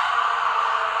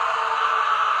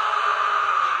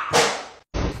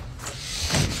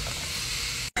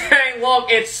 Hey, look,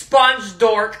 it's Sponge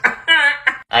Dork.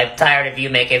 I'm tired of you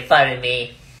making fun of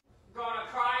me. Gonna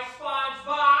cry,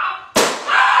 SpongeBob?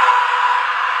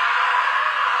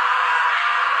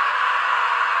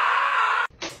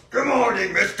 Good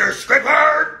morning, Mr.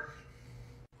 Squidward!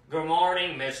 Good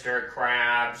morning, Mr.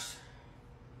 Krabs.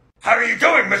 How are you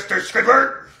doing, Mr.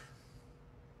 Squidward?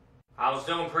 I was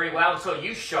doing pretty well until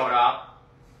you showed up.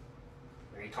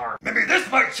 Retard. Maybe this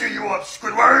might cheer you up,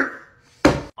 Squidward.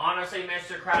 Honestly,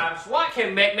 Mr. Krabs, what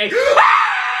can make me...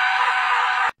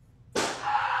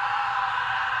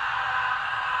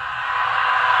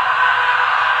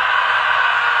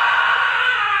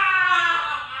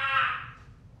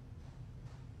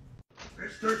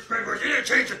 Mr. Squidward, you didn't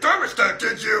change the thermostat,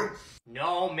 did you?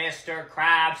 No, Mr.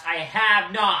 Krabs, I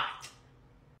have not.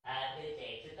 Who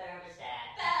changed the thermostat?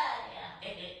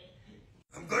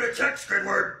 I'm gonna check,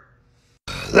 Squidward.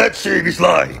 Let's see if he's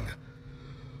lying.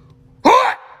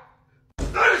 What?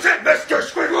 That is it, Mr.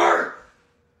 Squidward!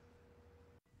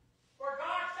 For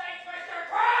God's sake, Mr.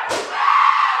 Krabs!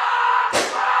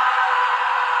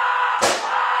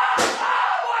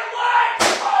 My leg!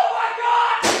 Oh my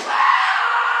God!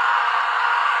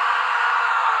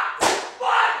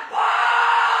 SpongeBob!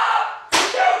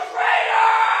 You traitor!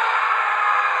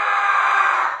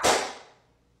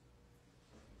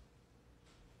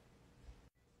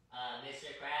 Mr.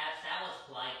 Krabs, that was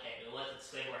Plankton. It wasn't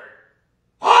Squidward.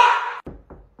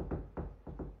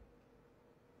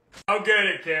 I'll get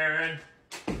it, Karen.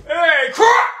 Hey,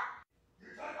 crap! You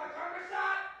touched my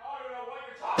thermostat? I don't know what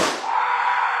you're talking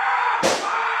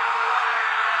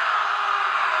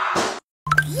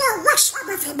about. Yo, what's up,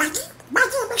 everybody? My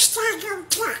name is Daniel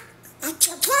Duck, and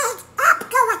today I'm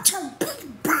going to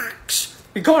beatbox.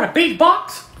 You got a beatbox?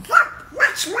 Yup,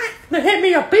 that's right. Then hit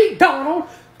me a beat, Donald.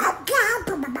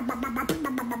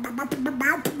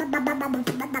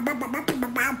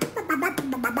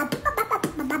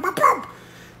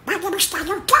 My name is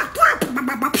Daniel Duck.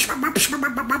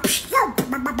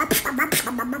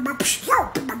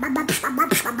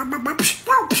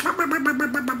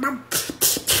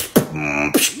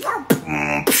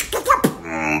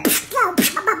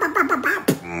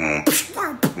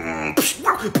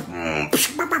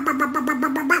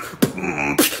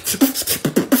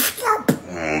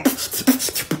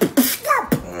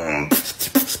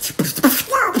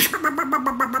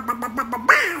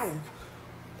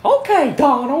 Okay,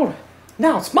 Donald.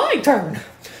 Now it's my turn.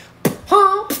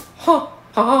 Hop, hop,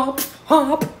 hop,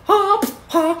 hop, hop,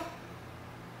 hop.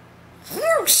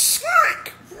 You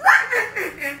suck.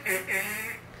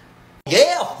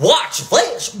 Yeah, watch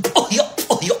this.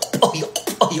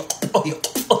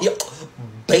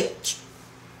 Bitch.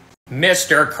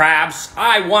 Mr. Krabs,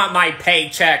 I want my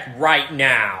paycheck right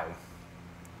now.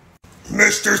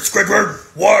 Mr. Squidward,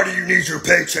 why do you need your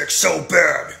paycheck so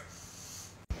bad?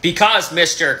 Because,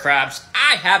 Mr. Krabs,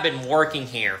 I have been working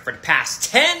here for the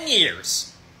past 10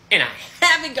 years, and I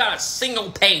haven't got a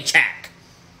single paycheck.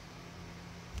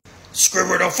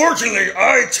 Squidward, unfortunately,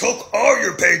 I took all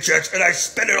your paychecks and I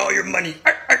spent all your money.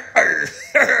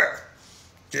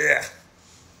 Yeah.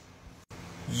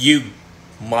 You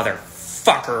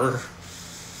motherfucker.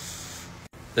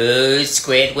 Ooh,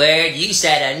 Squidward, you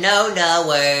said a no-no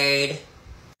word.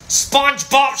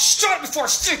 SpongeBob, shut up before I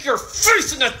stick your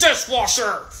face in the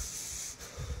dishwasher!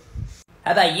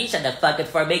 How about you shut the fuck up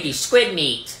before I make you squid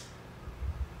meat?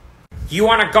 You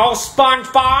wanna go,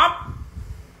 SpongeBob?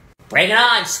 Bring it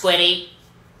on, Squiddy.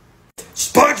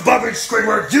 SpongeBob and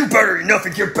Squidward, you better enough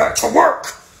and get back to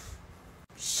work!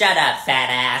 Shut up, fat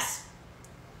ass.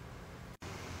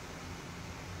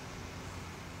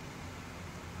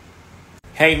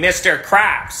 Hey, Mr.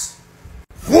 Krabs.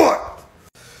 What?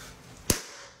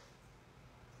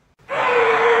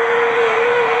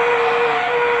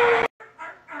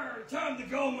 Time to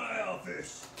go in my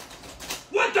office.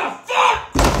 What the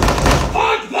fuck?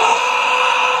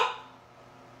 SpongeBob!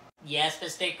 Yes,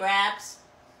 Mr. Krabs?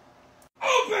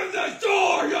 Open the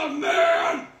door, young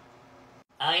man!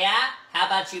 Oh yeah? How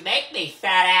about you make me,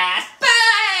 fat ass?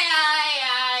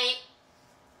 Bye!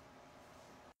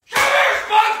 Come here,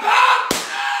 SpongeBob!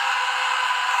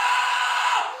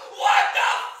 What the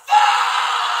fuck?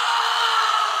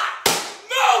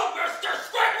 No, Mr.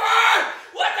 Squidward!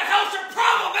 What the hell's your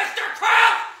problem, Mr.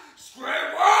 Krabs?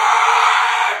 Squidward!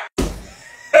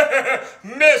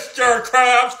 Mr.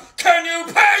 Krabs, can you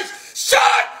please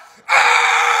shut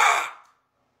up?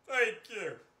 Thank you.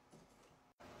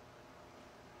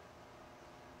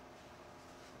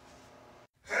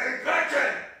 Hey,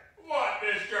 Benton! What,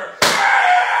 Mr.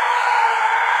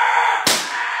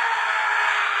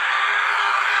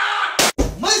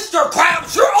 Mr.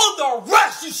 Krabs, you're under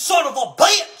arrest, you son of a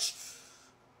bitch!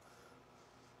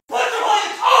 Put the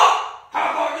lights up!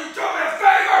 How about you do me a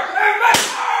favor and make...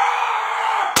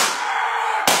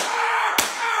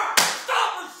 Stop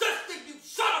resisting, you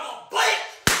son of a bitch!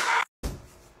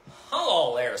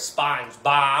 Hello there,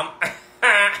 SpongeBob.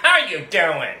 How you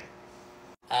doing?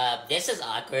 This is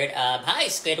awkward. Hi,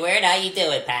 Squidward. How you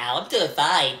doing, pal? I'm doing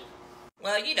fine.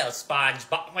 Well, you know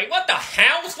SpongeBob. Wait, what the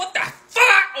hell? What the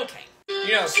fuck? Okay.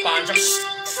 You know SpongeBob.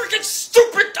 I'm freaking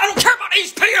stupid. I don't care about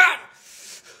ESPN.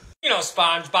 You know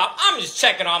SpongeBob. I'm just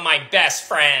checking on my best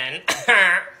friend.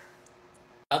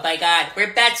 Oh my god,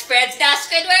 we're best friends now,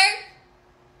 Squidward?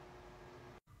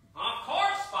 Of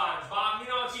course, SpongeBob. You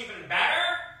know what's even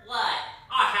better? What?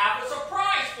 I have a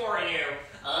surprise for you.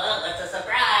 Oh, what's a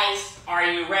surprise? Are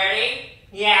you ready?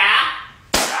 Yeah?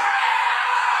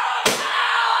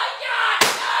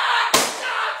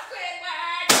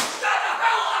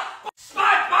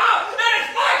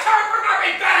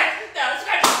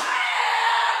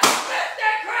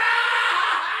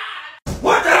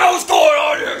 What the hell's going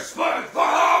on here,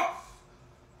 SpongeBob?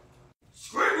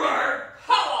 Squidward!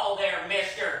 Hello there,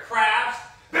 Mr. Krabs.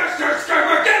 Mr.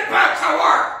 Squidward, get back to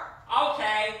work!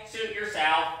 Okay, suit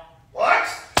yourself. What?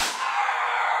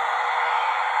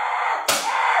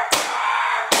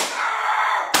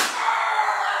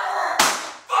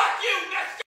 Fuck you,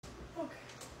 Mr.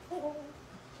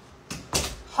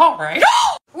 Alright.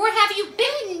 Where have you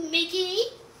been, Mickey?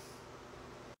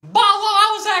 While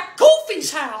I was at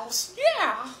Goofy's house.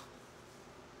 Yeah.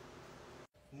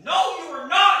 No, you were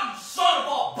not, you son of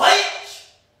a bitch!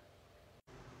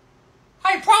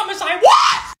 I promise I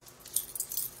was!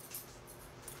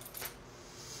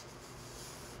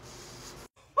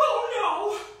 Oh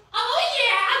no! Oh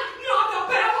yeah, not the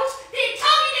bells. They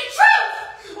tell me the truth.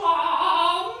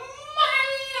 Oh,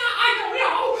 I don't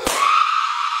know.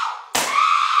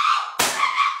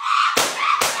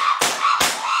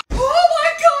 Oh my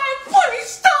god, please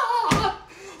stop!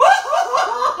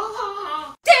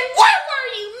 Then where were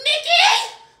you, Mickey?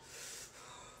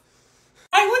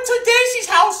 I went to Daisy's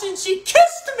house and she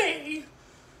kissed me!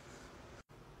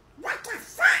 What the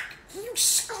fuck? You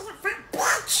son of a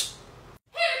bitch!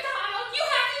 Here, Donald, you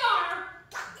have the honor.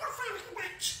 Thank you very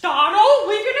much. Donald,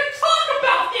 we're gonna talk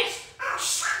about this! Oh,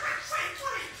 shut up,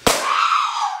 Franklin!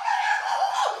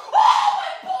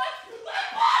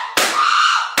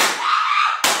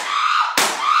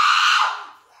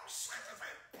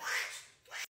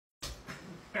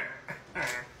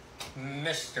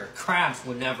 Mr. Krabs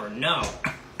would never know.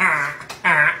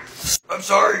 I'm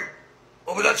sorry.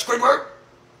 What was that, Squidward?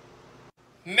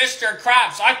 Mr.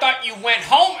 Krabs, I thought you went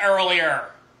home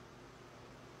earlier.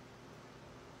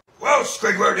 Well,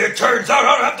 Squidward, it turns out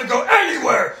I don't have to go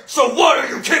anywhere, so what are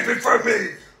you keeping from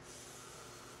me?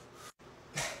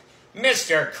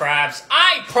 Mr. Krabs,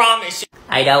 I promise you.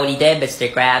 I know what he did,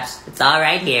 Mr. Krabs. It's all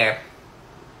right here.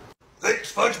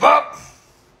 Thanks, SpongeBob.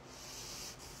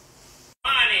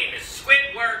 My name is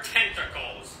Squidward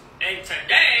Tentacles, and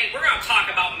today we're going to talk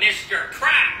about Mr.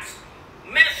 Krabs.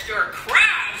 Mr.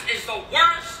 Krabs is the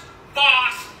worst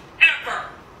boss ever.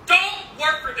 Don't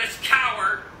work for this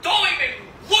coward. Don't even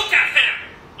look at him.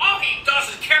 All he does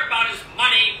is care about his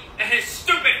money and his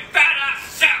stupid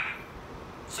fat-ass self.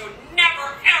 So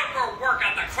never ever work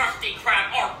at the Krusty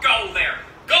Krab or go there.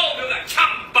 Go to the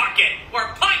chum bucket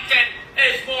where Plankton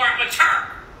is more mature.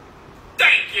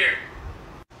 Thank you.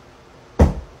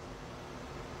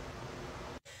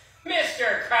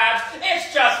 Mr. Krabs,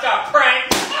 it's just a prank.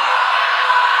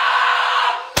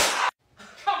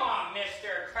 Come on,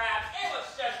 Mr. Krabs, it was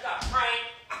just a prank.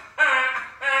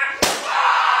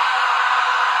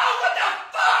 What the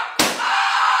fuck?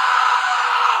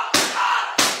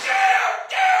 Dear,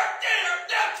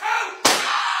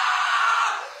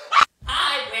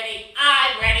 I'm ready.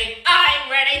 I'm ready. I'm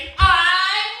ready.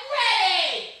 I'm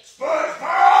ready.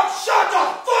 SpongeBob, shut the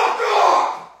fuck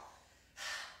up!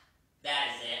 That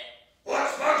is it. What,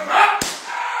 SpongeBob?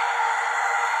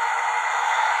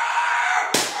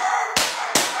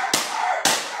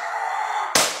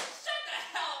 Shut the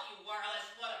hell up, you wireless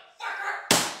motherfucker.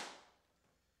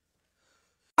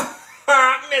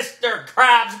 Mr.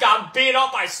 Krabs got beat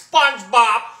up by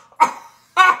SpongeBob.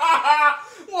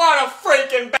 What a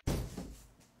freaking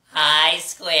Hi,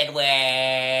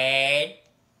 Squidward.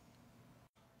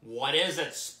 What is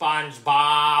it,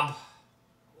 SpongeBob?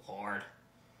 Lord.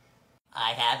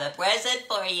 I have a present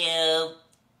for you.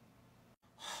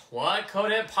 What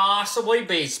could it possibly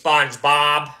be,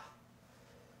 SpongeBob?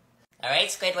 All right,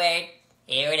 Squidward.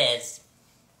 Here it is.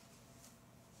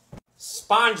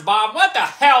 SpongeBob, what the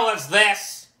hell is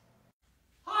this?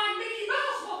 I'm Mickey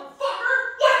Mouse,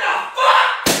 motherfucker! What the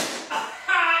fuck?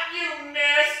 You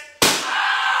missed.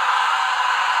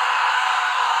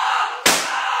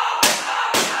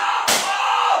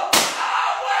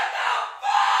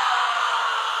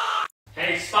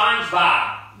 Hey,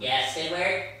 SpongeBob, Yes,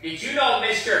 Squidward? did you know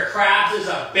Mr. Krabs is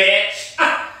a bitch?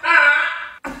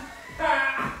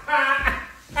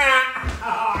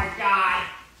 Oh my god.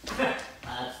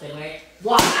 Squidward?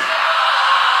 What?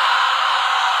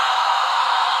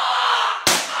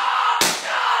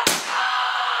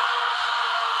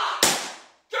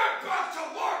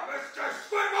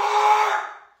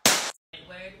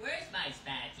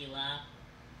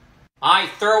 I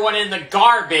throw it in the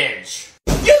garbage.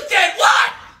 You did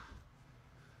what?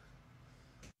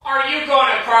 Are you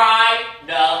gonna cry?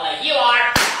 No, but you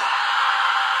are.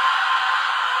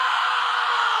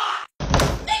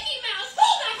 Mickey Mouse, who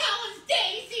the hell is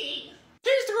Daisy?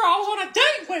 She's the girl I was on a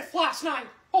date with last night.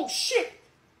 Oh shit.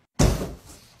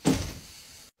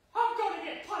 I'm gonna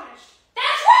get punished.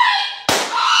 That's right!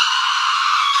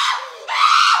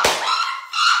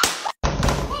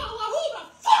 Paula, who the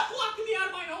fuck locked me out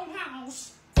of my own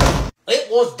house? It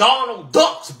was Donald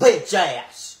Duck's bitch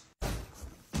ass.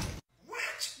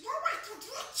 What? No, I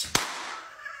didn't.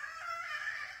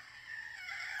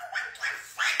 What the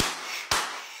fuck?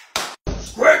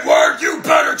 Squidward, you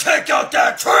better take out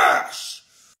that trash!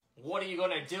 What are you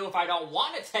gonna do if I don't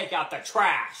want to take out the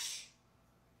trash?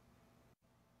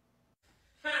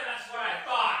 That's what I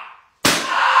thought.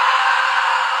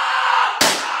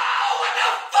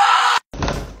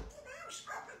 Mouse,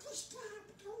 open this damn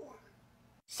door.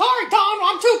 Sorry, Don,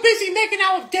 I'm too busy making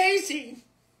out with Daisy.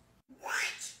 What?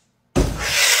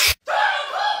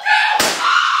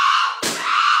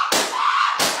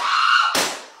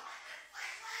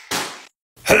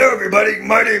 Hello, everybody.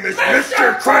 My name is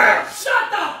Mr. Krabs.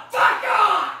 Shut the fuck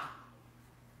up!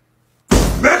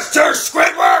 Mr.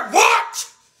 Squidward, what?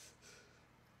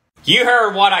 You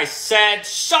heard what I said.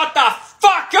 Shut the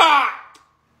fuck up!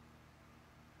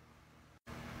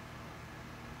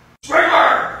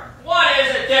 Squidward! What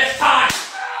is it this time?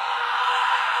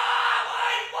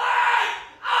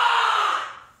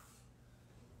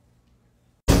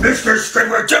 Mr.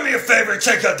 Squidward, do me a favor and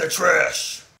take out the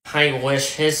trash. I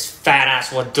wish his fat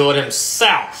ass would do it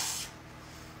himself.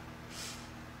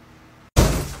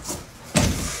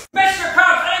 Mr.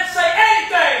 Krabs, I didn't say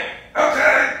anything!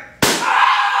 Okay.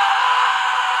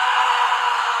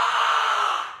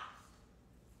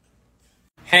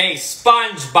 Hey,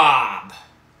 SpongeBob.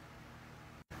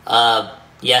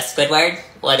 Yes, Squidward?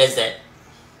 What is it?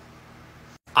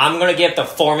 I'm gonna give the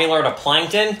formula to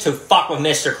Plankton to fuck with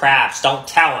Mr. Krabs. Don't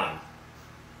tell him.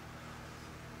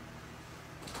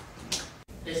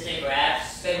 Mr.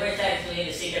 Krabs, Squidward's actually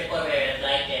the secret formula to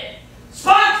Plankton.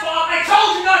 SpongeBob, I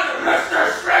told you not to. Mr.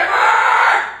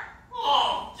 Squidward!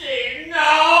 Oh, gee,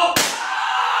 no!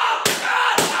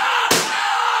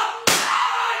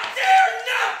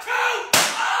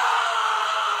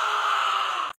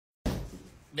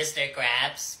 Mr.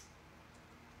 Krabs?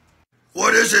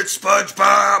 What is it,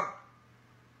 SpongeBob?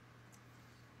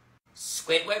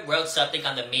 Squidward wrote something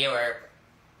on the mirror.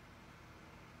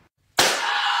 What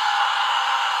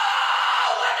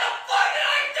the fuck did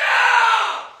I do?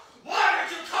 Why did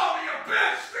you call me a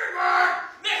bitch, Squidward?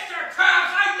 Mr.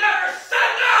 Krabs, I never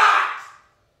said that!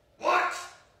 What?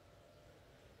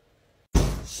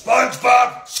 SpongeBob,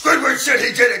 Squidward said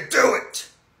he didn't do it.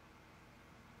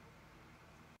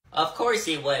 Of course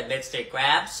he would, Mr.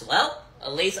 Krabs. Well,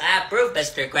 at least I have proof,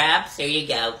 Mr. Krabs. Here you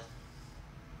go.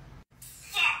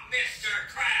 Fuck Mr.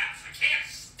 Krabs! I can't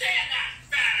stand that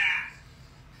fat ass!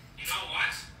 You know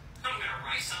what? I'm gonna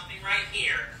write something right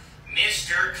here.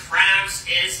 Mr. Krabs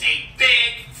is a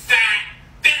big fat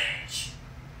bitch!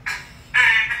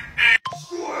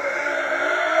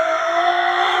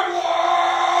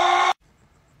 Squidward!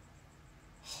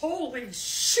 Holy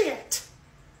shit!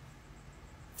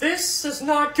 This is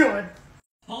not good.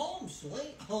 Home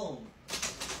sweet home.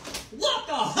 What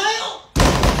the hell?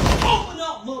 Open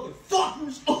up,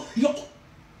 motherfuckers! Oh, yo.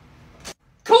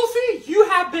 Goofy, you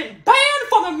have been banned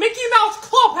from the Mickey Mouse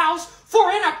Clubhouse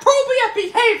for inappropriate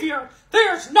behavior.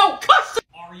 There's no cussing.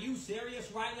 Are you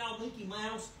serious right now, Mickey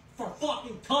Mouse? For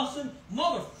fucking cussing?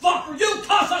 Motherfucker, you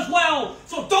cuss as well!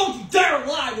 So don't you dare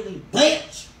lie to me,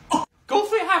 bitch!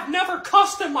 Goofy, I have never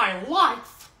cussed in my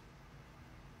life.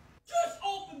 Just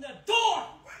open the door!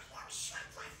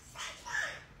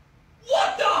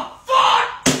 What the fuck?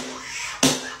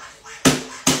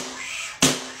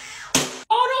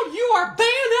 Oh no, you are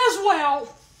banned as well.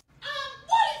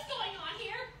 What is going on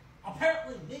here?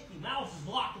 Apparently Mickey Mouse is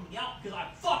locking me out because I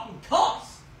fucking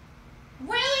cuss!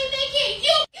 Really, Mickey?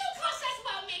 You cuss us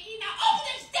about Mickey. Now open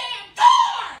this damn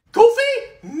door! Goofy,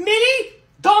 Minnie,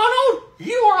 Donald,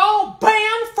 you are all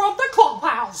banned from the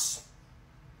clubhouse.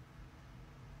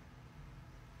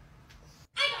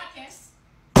 I got this.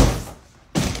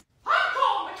 I'm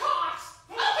calling the cops.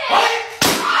 Okay.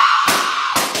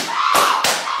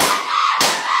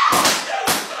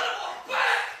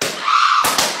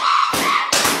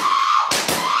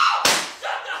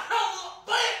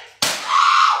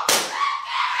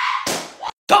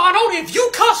 Donald, if you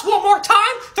cuss one more time,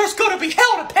 there's gonna be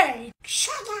hell to pay.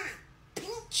 Shut up,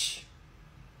 bitch.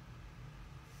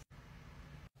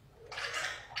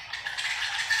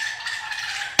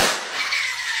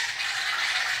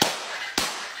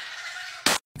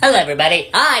 Hello, everybody.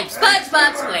 I'm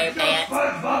SpongeBob SquarePants.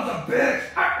 SpongeBob's a bitch.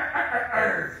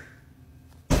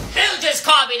 Who just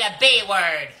called me the B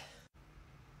word?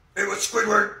 It was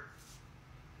Squidward.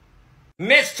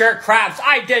 Mr. Krabs,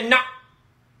 I did not.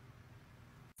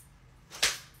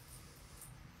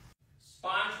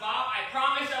 SpongeBob, I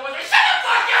promise I wasn't. Shut the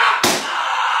fuck up!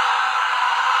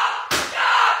 What the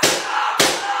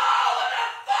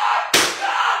fuck?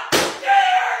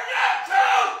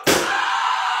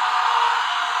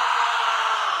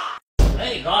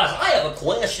 Hey, guys, I have a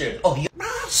question. Oh, you... Man,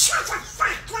 shut the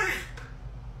fuck up.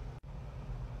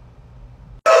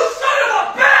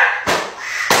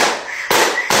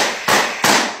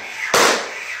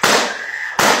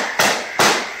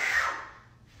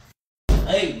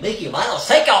 Hey, Mickey Mouse,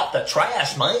 take out the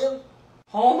trash, man.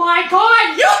 Oh my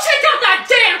god, you take out that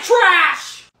damn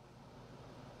trash!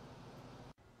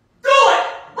 Do it!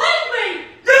 Bring me!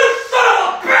 You son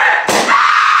of a bitch!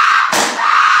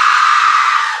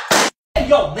 Hey,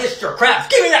 yo, Mr. Krabs,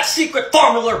 give me that secret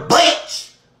formula,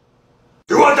 bitch!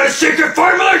 You want that secret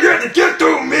formula? You have to get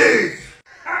through me.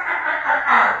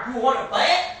 You want to play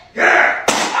it? Yeah.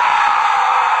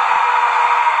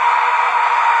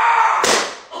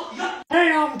 Hey,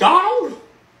 Donald?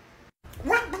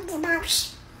 What, Minnie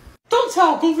Mouse? Don't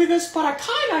tell Goofy this, but I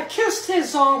kinda kissed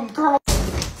his, girl.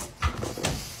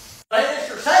 Finish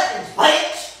your sentence,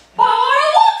 bitch! But I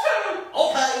want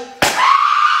Okay.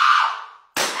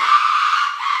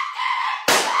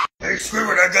 Hey,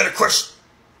 Squidward, I got a question.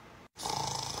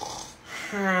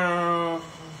 Alright,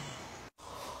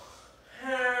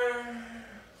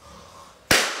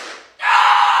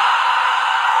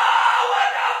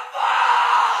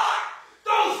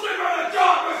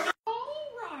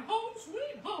 home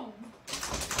sweet home.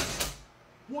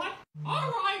 What?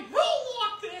 Alright, who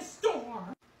locked this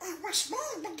door? It was me,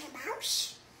 Minnie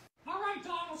Mouse. Alright,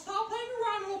 Donald, stop playing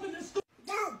around and open this door.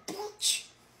 No, bitch.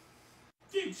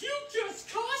 Did you just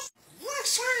cuss?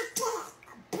 Yes, I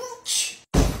did, bitch.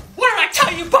 What did I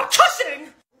tell you about cussing?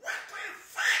 What the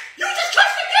fuck? You just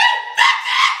cussed again? That's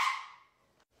it!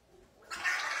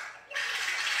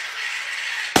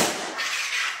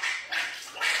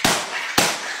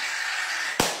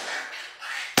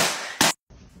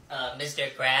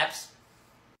 Mr. Krabs?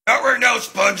 Not right now,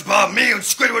 SpongeBob. Me and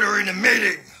Squidward are in a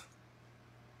meeting.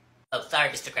 Oh, sorry,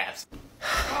 Mr. Krabs.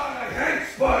 I hate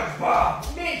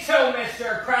SpongeBob. Me too,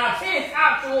 Mr. Krabs. He's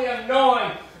absolutely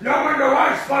annoying. No wonder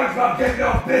why SpongeBob didn't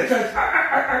know bitches.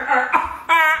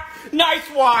 Nice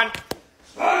one.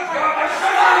 SpongeBob, I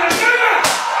said I would do this!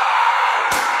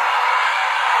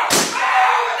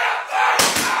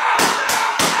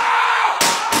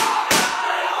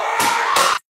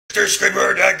 Mr.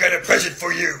 Squidward, I got a present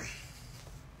for you.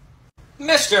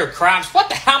 Mr. Krabs, what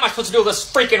the hell am I supposed to do with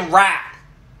this freaking rat?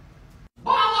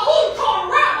 Who you call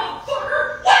a rat,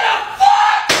 motherfucker? What the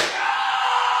fuck?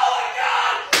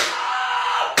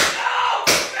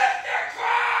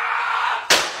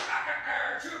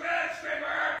 Too bad,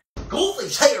 Squidward.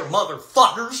 Goofy's here,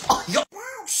 motherfuckers! Oh, yo.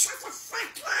 Whoa, shut the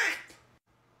fuck up.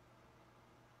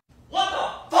 What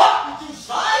the fuck did you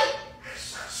say?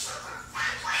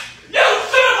 You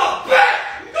son of a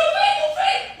bitch!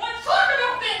 Goofy, let's talk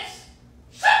about this!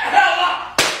 Shut the hell up!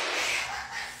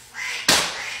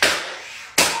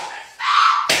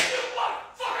 You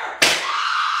motherfucker!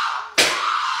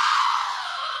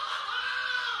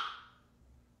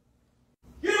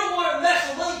 You don't want to mess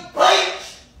with me,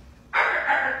 bitch!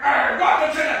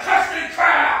 Welcome to the testing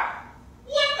crowd!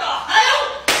 What the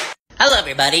hell? Hello,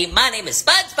 everybody. My name is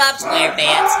SpongeBob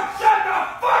SquarePants. Shut the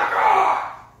fuck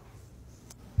up!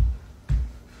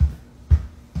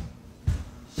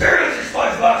 Seriously,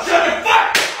 SpongeBob, shut the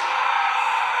fuck!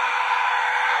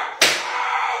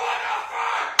 What the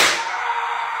fuck?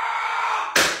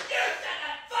 You shut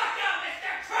the fuck up,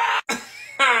 Mr. Krabs!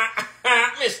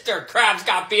 Mr. Krabs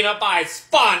got beat up by a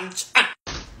sponge.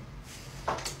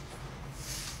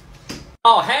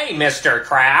 Oh, hey, Mr.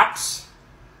 Krabs.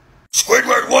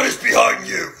 Squidward, what is behind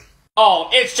you? Oh,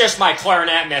 it's just my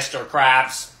clarinet, Mr.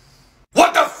 Krabs.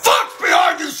 What the fuck's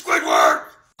behind you, Squidward?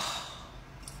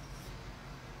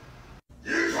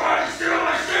 You trying to steal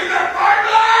my secret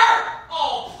formula?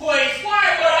 Oh, please,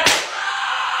 why would I?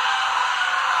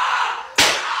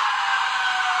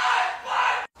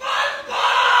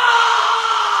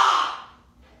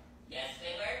 Yes,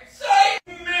 Squidward? Save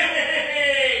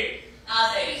me! I'll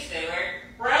save you, Squidward.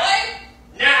 Really?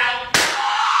 Now?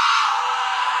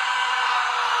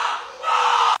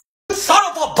 Son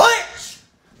of a bitch!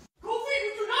 Goofy, we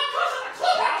do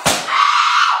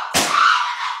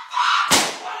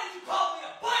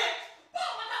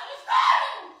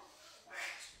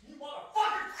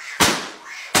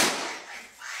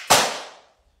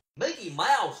Mickey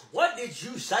Mouse, what did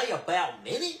you say about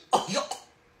Minnie? Oh,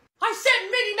 I said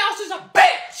Minnie Mouse is a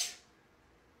bitch!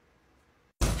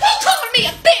 Who called me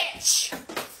a bitch?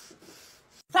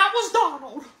 That was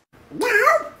Donald. No,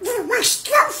 it was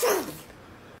Goofy.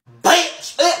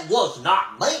 Bitch, it was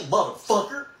not me,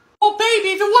 motherfucker. Oh, baby,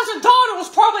 if it wasn't Donald, it was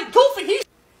probably Goofy.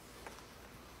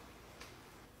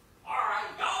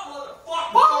 Alright, y'all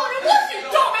motherfuckers. Oh, it was you,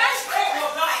 dumbass!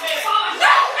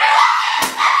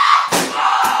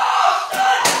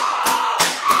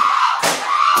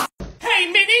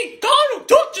 Hey, Minnie, Donald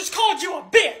Duck just called you a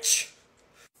bitch.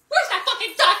 Where's that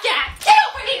fucking duck at? Get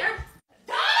over here!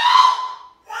 Donald!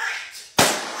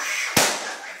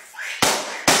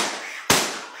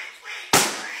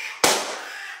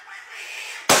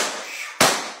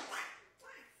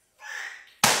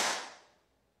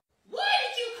 Why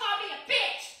did you call me a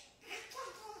bitch?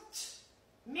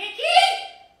 Mickey?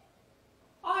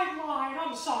 I lied,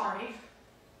 I'm sorry.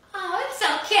 Oh, it's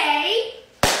okay.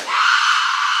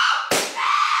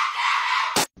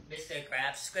 Mr.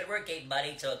 Krabs, Squidward gave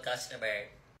money to a customer.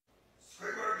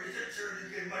 Squidward, is it true you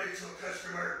give money to a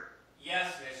customer?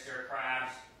 Yes, Mr.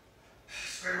 Krabs.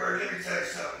 Squidward, let me tell you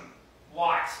something.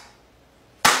 What?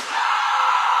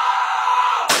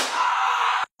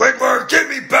 Squidward, give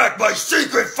me back my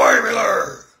secret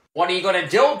formula! What are you gonna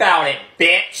do about it,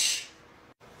 bitch?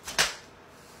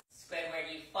 Squidward,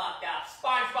 you fucked up.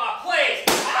 SpongeBob, please!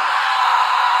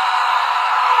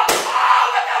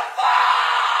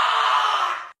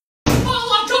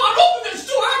 Oh, God, open this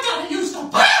door! I gotta use the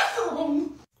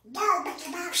bathroom! No, Mickey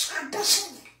Mouse, I'm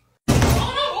busy.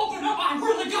 Donald, open up! I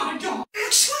really gotta go! I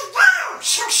said no,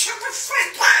 so shut the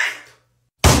fuck up.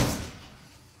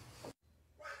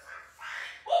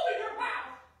 Open your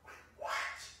mouth!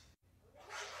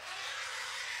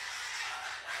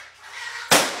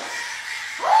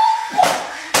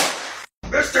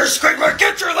 Mr. Squidward,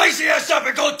 get your lazy ass up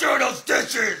and go through those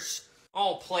dishes!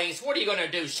 Oh, please, what are you gonna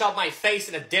do? Shove my face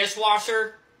in a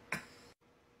dishwasher?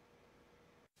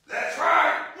 That's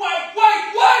right! Wait,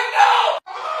 no!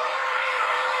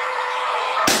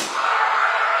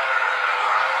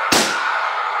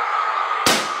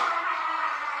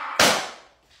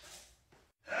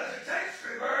 How's it taste,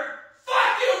 Squidward?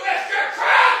 Fuck you, Mr.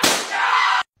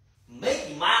 Krabs!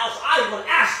 Mickey Mouse, I will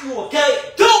ask you again.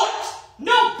 Do it!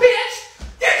 No, bitch!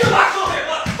 Get your ass over here,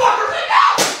 motherfucker!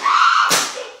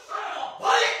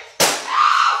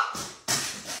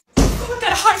 I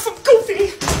gotta hide from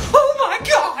Goofy! Oh my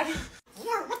God!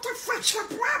 Yo, what the fuck's your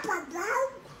problem, bro?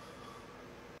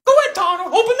 Go ahead,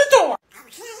 Donald, open the door!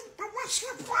 Okay, but what's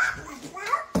your problem, bro?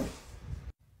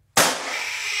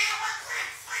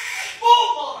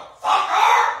 Oh,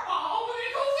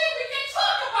 Goofy, we can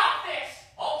talk about this!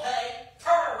 Okay,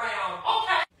 turn around.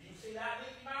 Okay. Do you see that,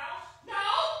 Mickey Mouse? No!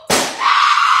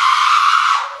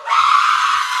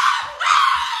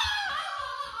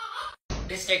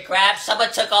 Mr. Krabs,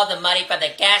 someone took all the money from the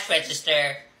cash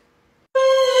register.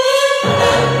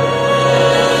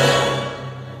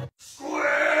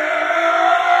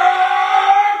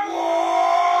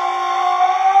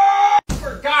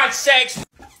 For God's sakes!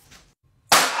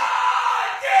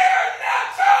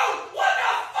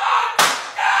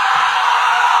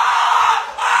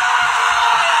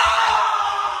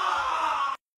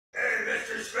 Hey,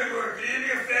 Mr. Squidward, can you do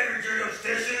me a favor and do those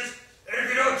dishes? And if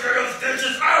you don't do those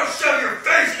dishes, I'll shove your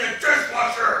face in the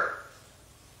dishwasher!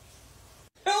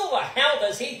 Who the hell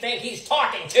does he think he's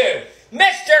talking to?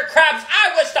 Mr. Krabs,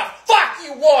 I wish the fuck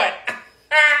you would!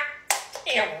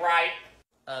 Damn right.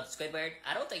 Squidward,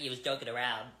 I don't think he was joking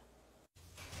around.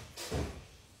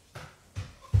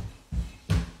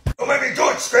 Don't make me do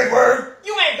it, Squidward!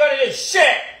 You ain't gonna do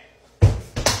shit!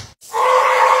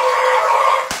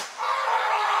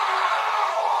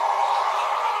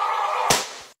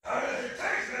 How does it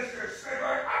taste, Mr.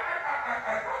 Squidward?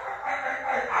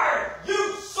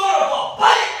 You son of a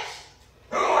bitch!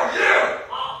 Who are you?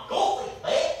 I'm Goofy,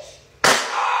 bitch!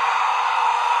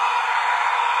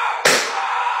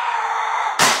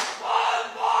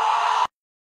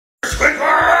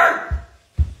 Squidward!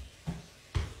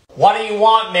 What do you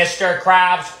want, Mr.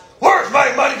 Krabs? Where's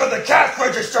my money from the cash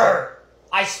register?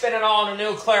 I spent it all on a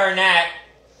new clarinet.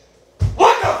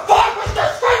 What the fuck, Mr.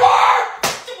 Squidward?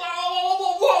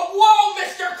 Whoa,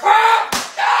 Mr.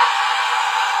 Krabs!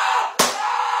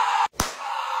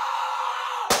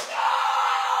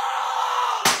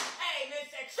 Hey,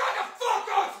 Mr. Shut the fuck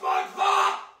up,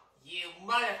 SpongeBob! You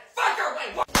motherfucker!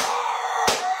 Wait, what?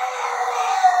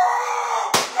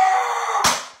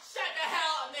 Shut the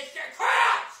hell up, Mr.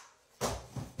 Krabs!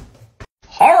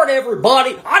 Alright,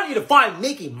 everybody, I need to find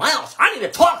Mickey Mouse. I need to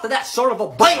talk to that son of a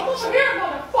bitch. Over here,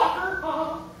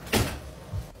 motherfucker!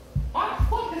 Why the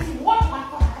fuck does he want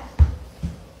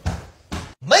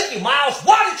Mickey Mouse,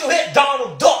 why did you hit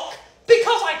Donald Duck?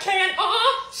 Because I can,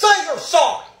 Say you're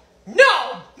sorry.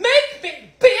 No, make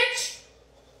me, bitch!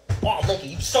 Oh, Mickey,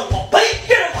 you son of a bitch!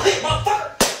 Get over here,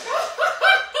 motherfucker!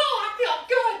 I feel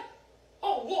good.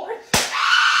 Oh, Lord.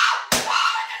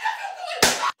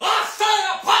 I say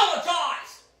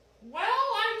apologize! Well,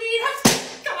 I mean,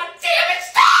 God damn it,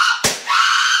 stop!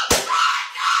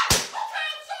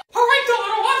 All right,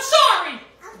 Donald, I'm sorry.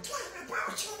 I'm talking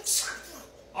about you something.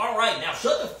 Alright, now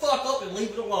shut the fuck up and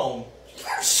leave it alone. You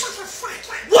shut the fuck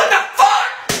up. What the fuck?!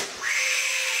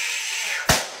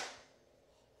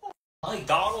 Hey,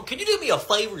 Donald, can you do me a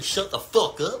favor and shut the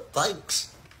fuck up?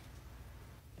 Thanks.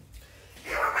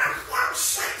 You shut the fuck up.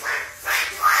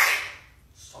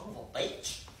 Son of a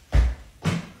bitch.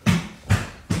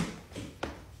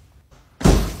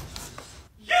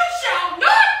 You shall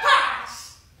not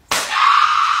pass.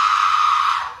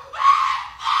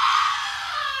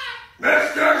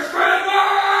 Mr.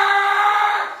 Squidward!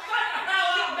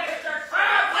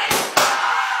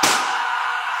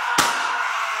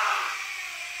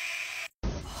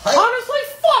 Honestly,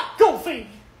 fuck Goofy.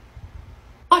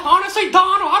 Like, honestly,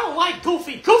 Donald, I don't like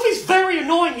Goofy. Goofy's very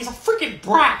annoying. He's a freaking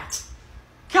brat.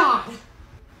 God.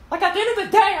 Like, at the end of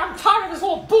the day, I'm tired of this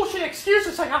little bullshit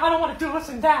excuses saying, I don't want to do this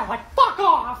and that. Like, fuck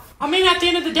off. I mean, at the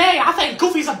end of the day, I think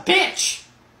Goofy's a bitch.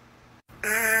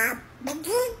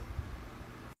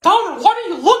 Donald, what are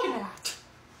you looking at?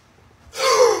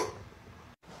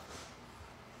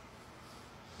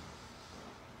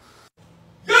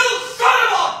 You son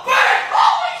of a bitch!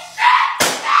 Holy shit!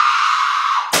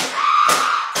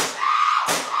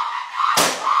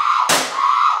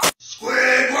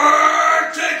 Squidward,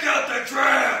 take out the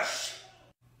trash!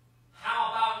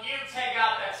 How about you take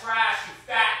out the trash, you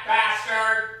fat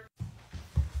bastard?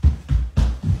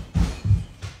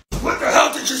 What the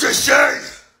hell did you just say?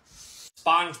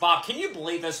 SpongeBob, can you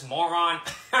believe this moron?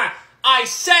 I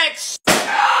said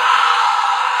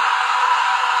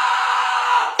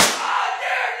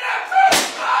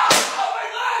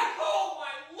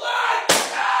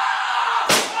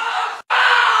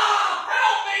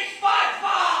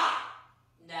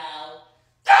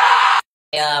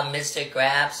Mr.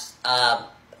 Krabs,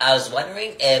 I was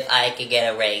wondering if I could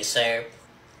get a raise, sir.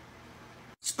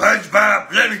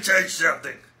 SpongeBob, let me tell you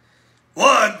something.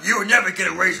 One, you will never get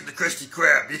a raise at the Krusty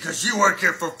Krab because you work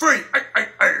here for free.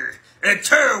 And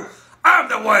two, I'm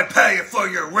the one paying for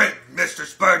your rent, Mr.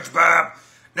 SpongeBob.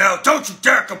 Now, don't you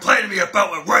dare complain to me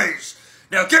about a raise.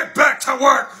 Now get back to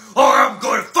work or I'm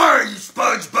going to fire you,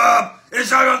 SpongeBob. Is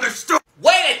that understood?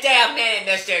 Wait a damn minute,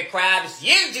 Mr. Krabs.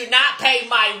 You do not pay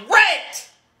my rent!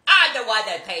 I'm the one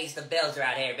that pays the bills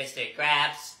around here, Mr.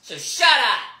 Krabs. So shut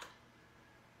up!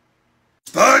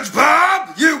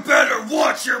 SpongeBob, you better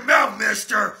watch your mouth,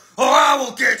 mister, or I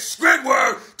will get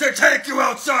Squidward to take you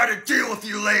outside and deal with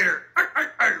you later.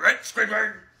 Right,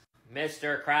 Squidward?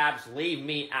 Mr. Krabs, leave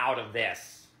me out of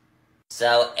this.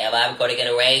 So, am I going to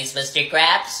get a raise, Mr.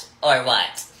 Krabs? Or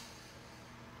what?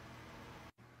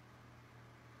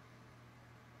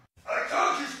 I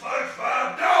told you,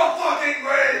 SpongeBob, no fucking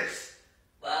raise!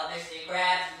 Well, Mr.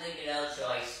 Krabs, you leave no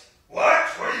choice. What?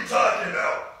 What are you talking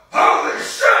about? Holy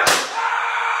shit!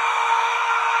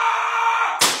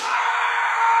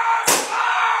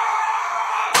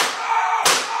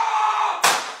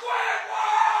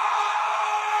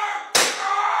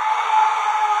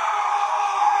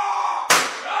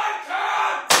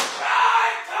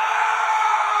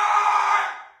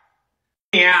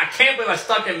 Yeah, I can't believe I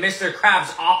stuck in Mr.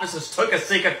 Krabs' office and took a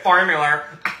secret formula.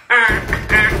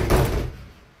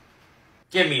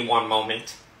 Give me one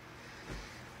moment.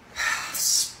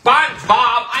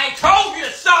 SpongeBob, I told you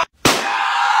to stop!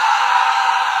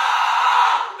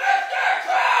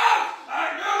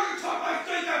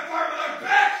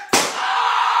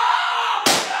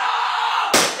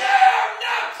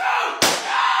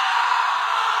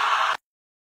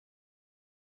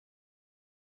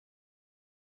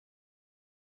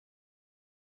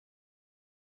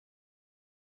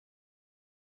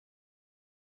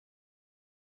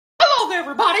 Hello there,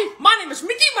 everybody. My name is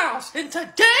Mickey Mouse, and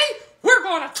today we're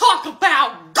going to talk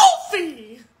about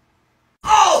Goofy.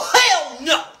 Oh, hell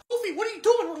no! Goofy, what are you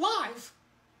doing? We're live.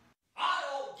 I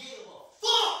don't give a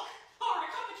fuck! All right,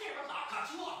 come to camera. I'll cut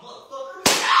you off, motherfucker.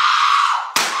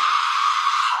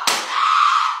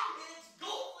 It's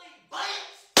Goofy, bitch!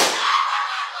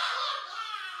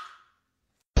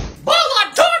 Well,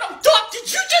 Donald Duck, did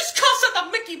you just cuss at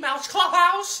the Mickey Mouse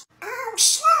Clubhouse? Oh,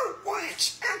 so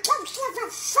what? I don't give a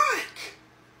fuck.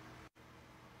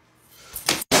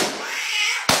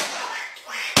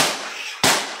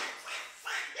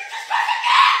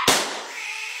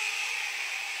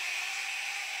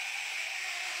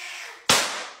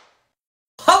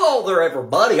 Hello there,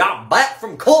 everybody. I'm back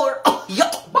from court. Oh,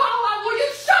 yuck. Bala, will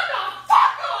you shut the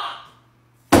fuck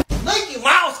up? Mickey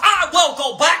Mouse, I will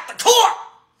go back to court.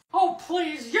 Oh,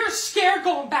 please, you're scared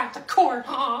going back to court,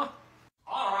 huh?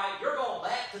 All right, you're going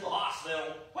back to the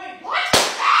hospital. Wait, what?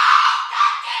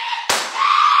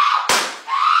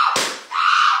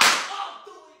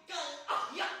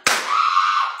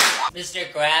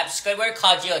 Mr. Krabs, Squidward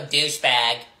called you a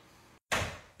douchebag.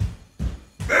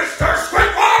 Mr.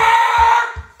 Squidward!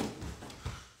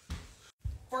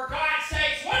 For God's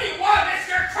sakes, what do you want,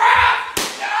 Mr. Krabs?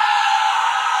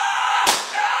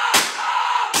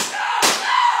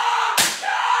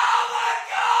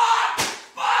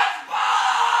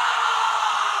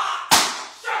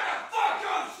 Shut the fuck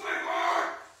up, Squidward!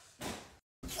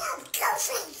 You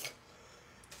goofy.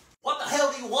 What the hell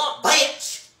do you want,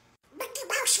 bitch? Mickey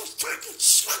Mouse is talking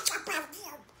shit about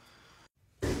you.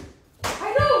 I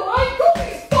know, right?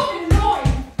 Goofy's fucking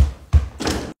annoying.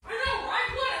 I know, right?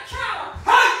 What a coward.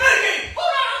 Hey, Mickey!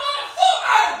 Hold on, I'm on a phone. I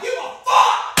don't give a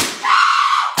fuck!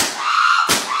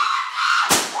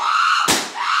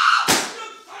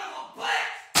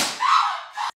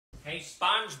 Hey,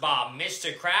 SpongeBob, Mr.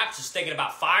 Krabs is thinking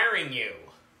about firing you.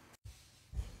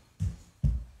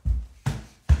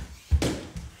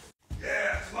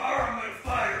 Yeah, tomorrow I'm gonna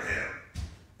fire him.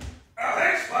 Oh,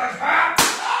 hey, SpongeBob!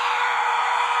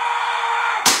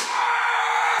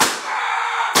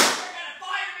 You're gonna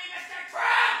fire me, Mr.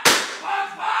 Krabs!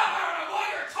 SpongeBob, I don't know what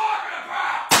you're talking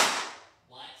about!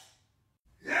 What?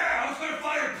 Yeah, I was gonna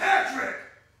fire Patrick!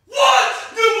 What?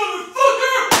 You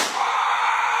motherfucker!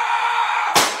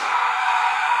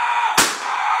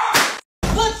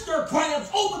 Mr. Krabs,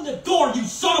 open the door, you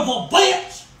son of a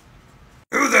bitch!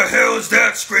 Who the hell is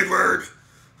that, Squidward?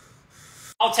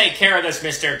 I'll take care of this,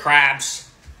 Mr. Krabs.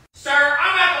 Sir,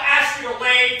 I'm going to ask you to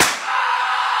leave.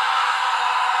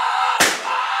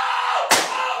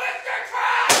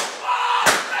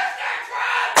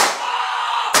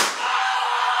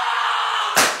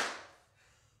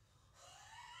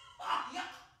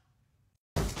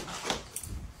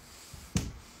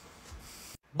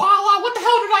 Bala, what the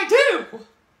hell did I do?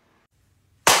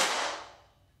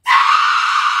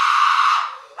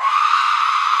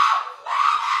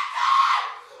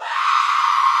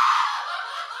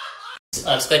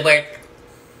 Squidward.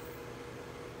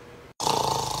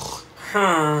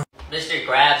 Mr.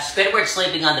 Krabs, Squidward's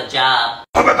sleeping on the job.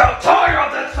 I'm about tired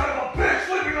of that son of a bitch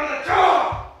sleeping on the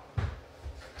job!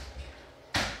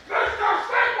 Mr.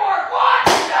 Squidward, what?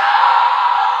 No!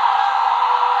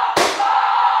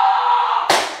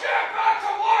 Get back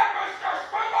to work, Mr.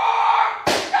 Squidward!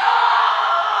 No!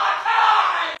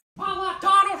 Bala,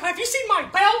 Donald, have you seen my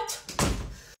belt?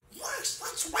 Yes,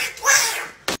 that's right there.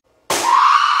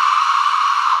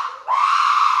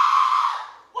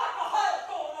 What the hell's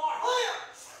going on here?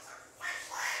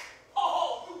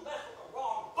 Oh, you messed with the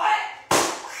wrong bat.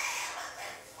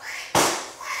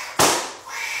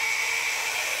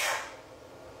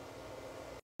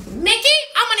 Mickey,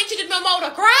 I'm gonna need you to mow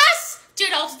the grass, do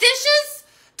those dishes,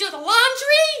 do the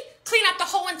laundry, clean up the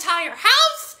whole entire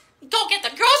house, go get the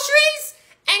groceries,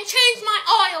 and change my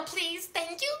oil, please.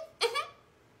 Thank you.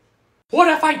 What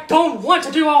if I don't want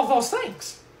to do all those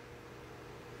things?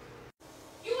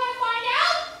 You wanna find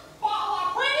out?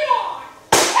 Bala, bring it on!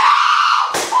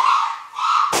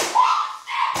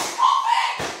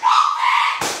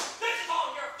 This is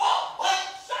all your fault,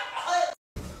 bitch. Shut the hell.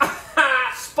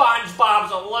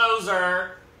 SpongeBob's a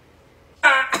loser.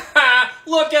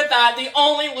 Look at that, the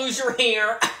only loser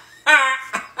here. Hey,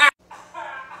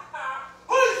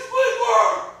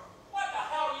 Squidward! What the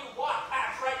hell do you want,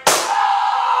 Patrick? Oh,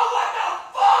 what the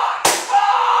fuck?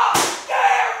 Oh,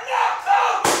 damn,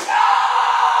 Knuckles! No!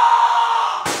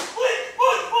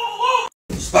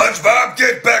 Please, SpongeBob,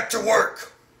 get back to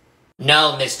work!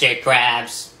 No, Mr.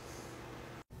 Krabs.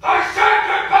 I said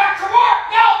get back to work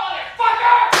now,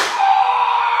 motherfucker!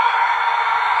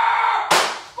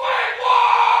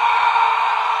 Squidward!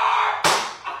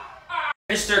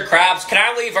 Mr. Krabs, can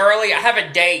I leave early? I have a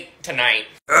date tonight.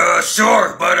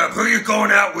 Sure, but who you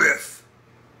going out with?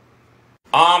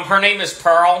 Her name is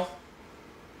Pearl.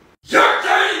 You're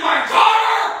dating my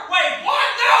daughter? Wait,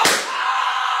 what? No!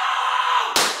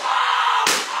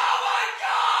 Oh my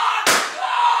God!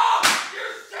 No! You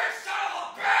sick son of a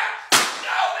bitch!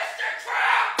 No, Mr.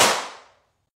 Krabs!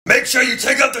 Make sure you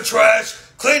take out the trash,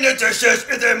 clean the dishes,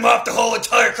 and then mop the whole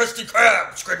entire Krusty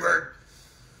Krab, Squidward.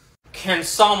 Can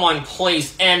someone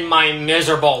please end my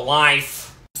miserable life?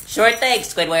 Sure thing,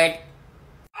 Squidward.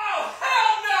 Oh,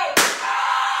 hell no!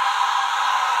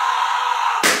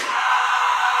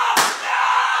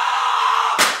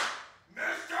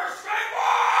 Mr.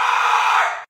 Squidward!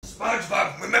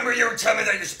 SpongeBob, remember you were telling me me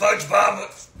that your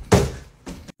SpongeBob...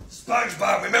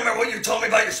 SpongeBob, remember what you told me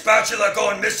about your spatula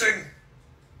going missing?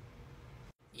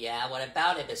 Yeah, what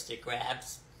about it, Mr.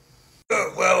 Krabs?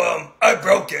 I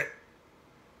broke it.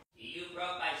 You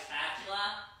broke my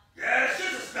spatula? Yeah, it's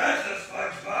just a spatula,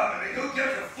 SpongeBob. I mean, who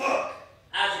gives a fuck?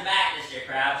 How's your back, Mr.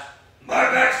 Krabs?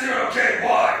 My back's doing okay,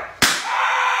 why?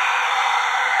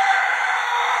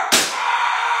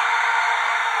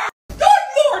 Good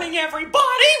morning,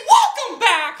 everybody! Welcome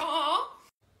back, huh?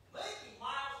 Mickey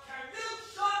Mouse, can you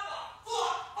shut the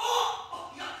fuck up?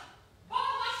 Oh, yeah.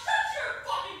 Mama, shut your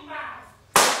fucking mouth!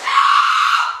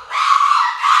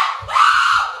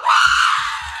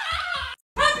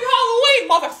 Happy Halloween,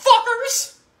 motherfuckers!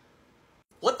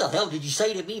 What the hell did you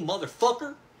say to me,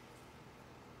 motherfucker?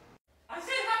 I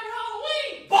said happy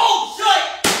Halloween! Bullshit!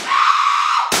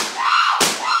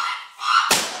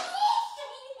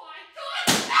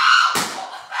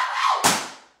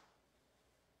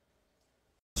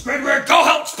 Squidward, go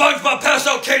help SpongeBob pass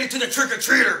out candy to the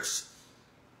trick-or-treaters!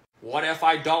 What if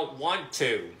I don't want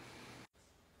to?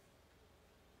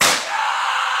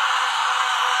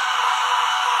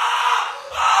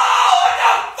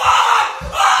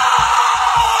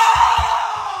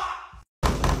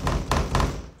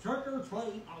 Trick or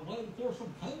treat, I'm waiting for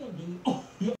some candy. Oh,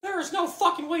 yeah. There is no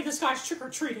fucking way this guy's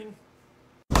trick-or-treating.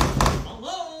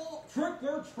 Hello, trick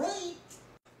or treat.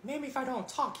 Maybe if I don't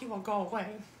talk, he will go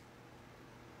away.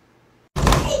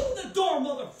 Open the door,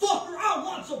 motherfucker! I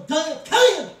want some damn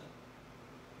candy!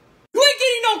 You ain't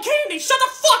getting no candy! Shut the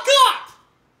fuck up!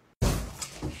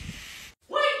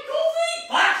 Wait, Goofy!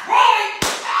 That's right!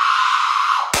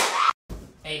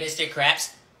 Hey, Mr.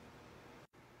 Krabs.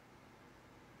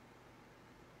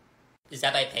 Is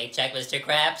that my paycheck, Mr.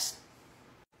 Krabs?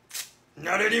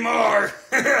 Not anymore!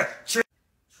 Trick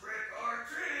or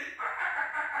treat!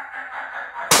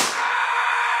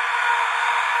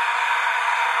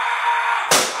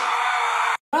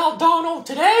 Well, Donald,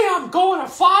 today I'm going to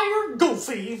fire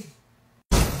Goofy.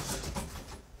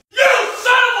 You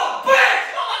son of a bitch!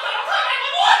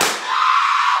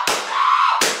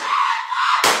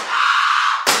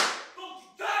 Don't you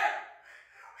dare!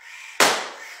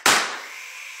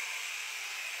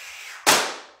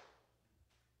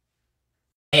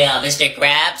 Hey, Mr.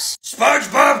 Krabs.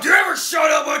 SpongeBob, do you ever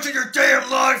shut up once in your damn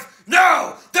life?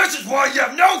 No! This is why you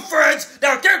have no friends!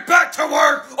 Now get back to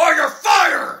work or you're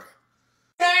fired!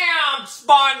 Damn,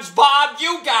 SpongeBob,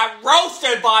 you got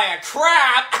roasted by a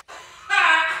crab!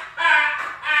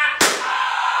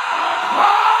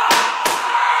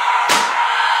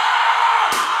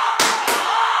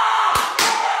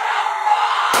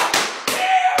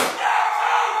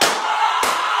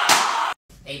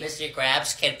 Hey, Mr.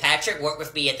 Krabs, can Patrick work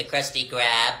with me at the Krusty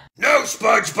Krab? No,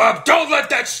 SpongeBob, don't let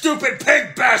that stupid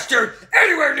pig bastard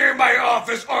anywhere near my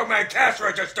office or my cash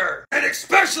register! And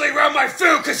especially around my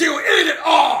food, because he will eat it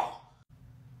all!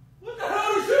 What the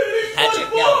hell is it,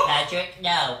 Patrick, no, Patrick,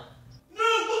 no.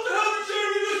 No, what the hell is it,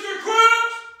 Mr.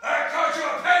 Krabs? I called you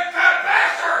a pig fat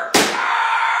bastard!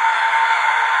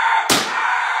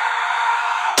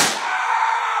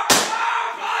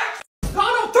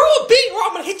 Donald, throw a beat or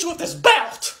I'm gonna hit you with this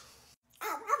belt!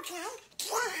 Oh, okay.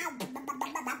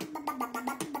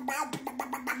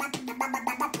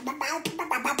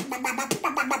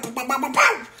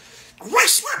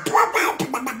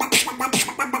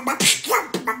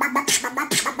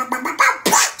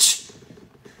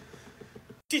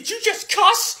 Did you just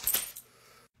cuss?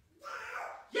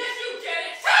 Yes, you did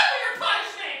it! Tell me your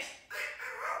punishment!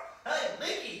 Hey,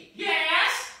 Mickey!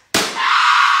 Yes?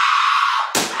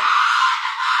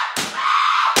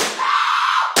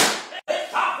 It's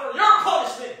time for your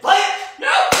punishment, bitch!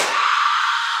 Nope!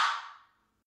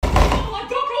 Oh, I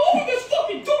don't open this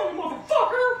fucking door, you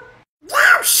motherfucker!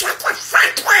 Now shut the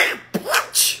fuck up,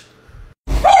 bitch!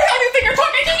 Who the hell do you think you're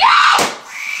talking to? You!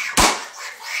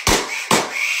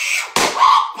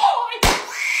 Oh, boy!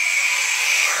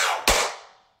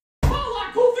 Oh,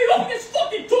 like Goofy, open this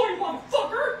fucking door, you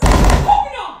motherfucker!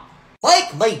 Open up! Like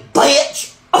me, bitch!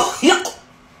 Oh, yeah.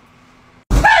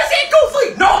 That's it,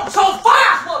 Goofy! Not so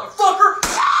fast, motherfucker!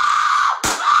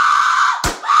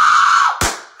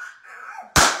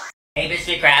 Hey,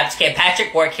 Mr. Krabs, can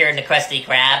Patrick work here in the Krusty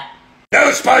Krab?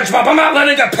 No, SpongeBob, I'm not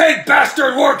letting a pig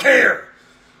bastard work here!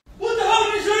 What the hell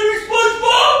did you say to me,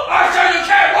 SpongeBob? I said you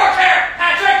can't work here!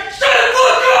 Patrick, shut the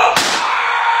fuck up!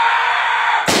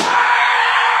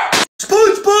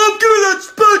 SpongeBob, give me that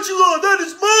spatula! That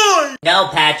is mine! No,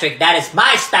 Patrick, that is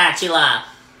my spatula!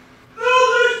 No,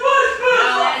 that is my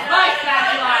spatula! No, that is my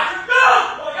spatula! No!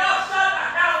 Well, y'all shut the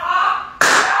hell up!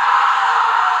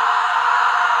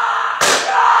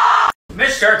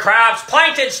 Mr. Krabs,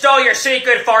 Plankton stole your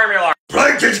secret formula.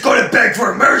 Plankton just gonna beg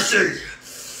for mercy.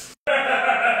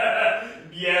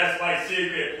 Yes, my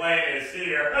secret plan is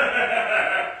here.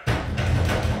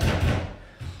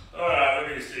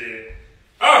 Let me see.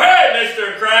 Oh, hey,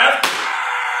 Mr. Kraft!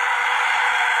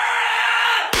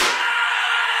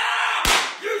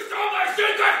 You stole my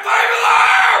secret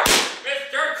formula!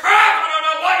 Mr. Kraft, I don't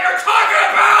know what you're talking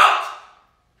about!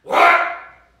 What?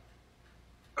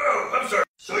 Oh, I'm sorry.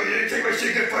 So you didn't take my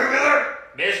secret formula?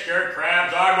 Mr.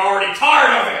 Krabs, I'm already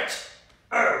tired of it!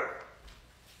 Oh.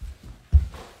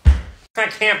 I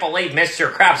can't believe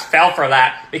Mr. Krabs fell for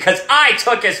that because I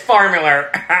took his formula.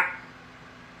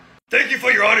 Thank you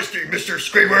for your honesty, Mr.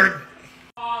 Squidward.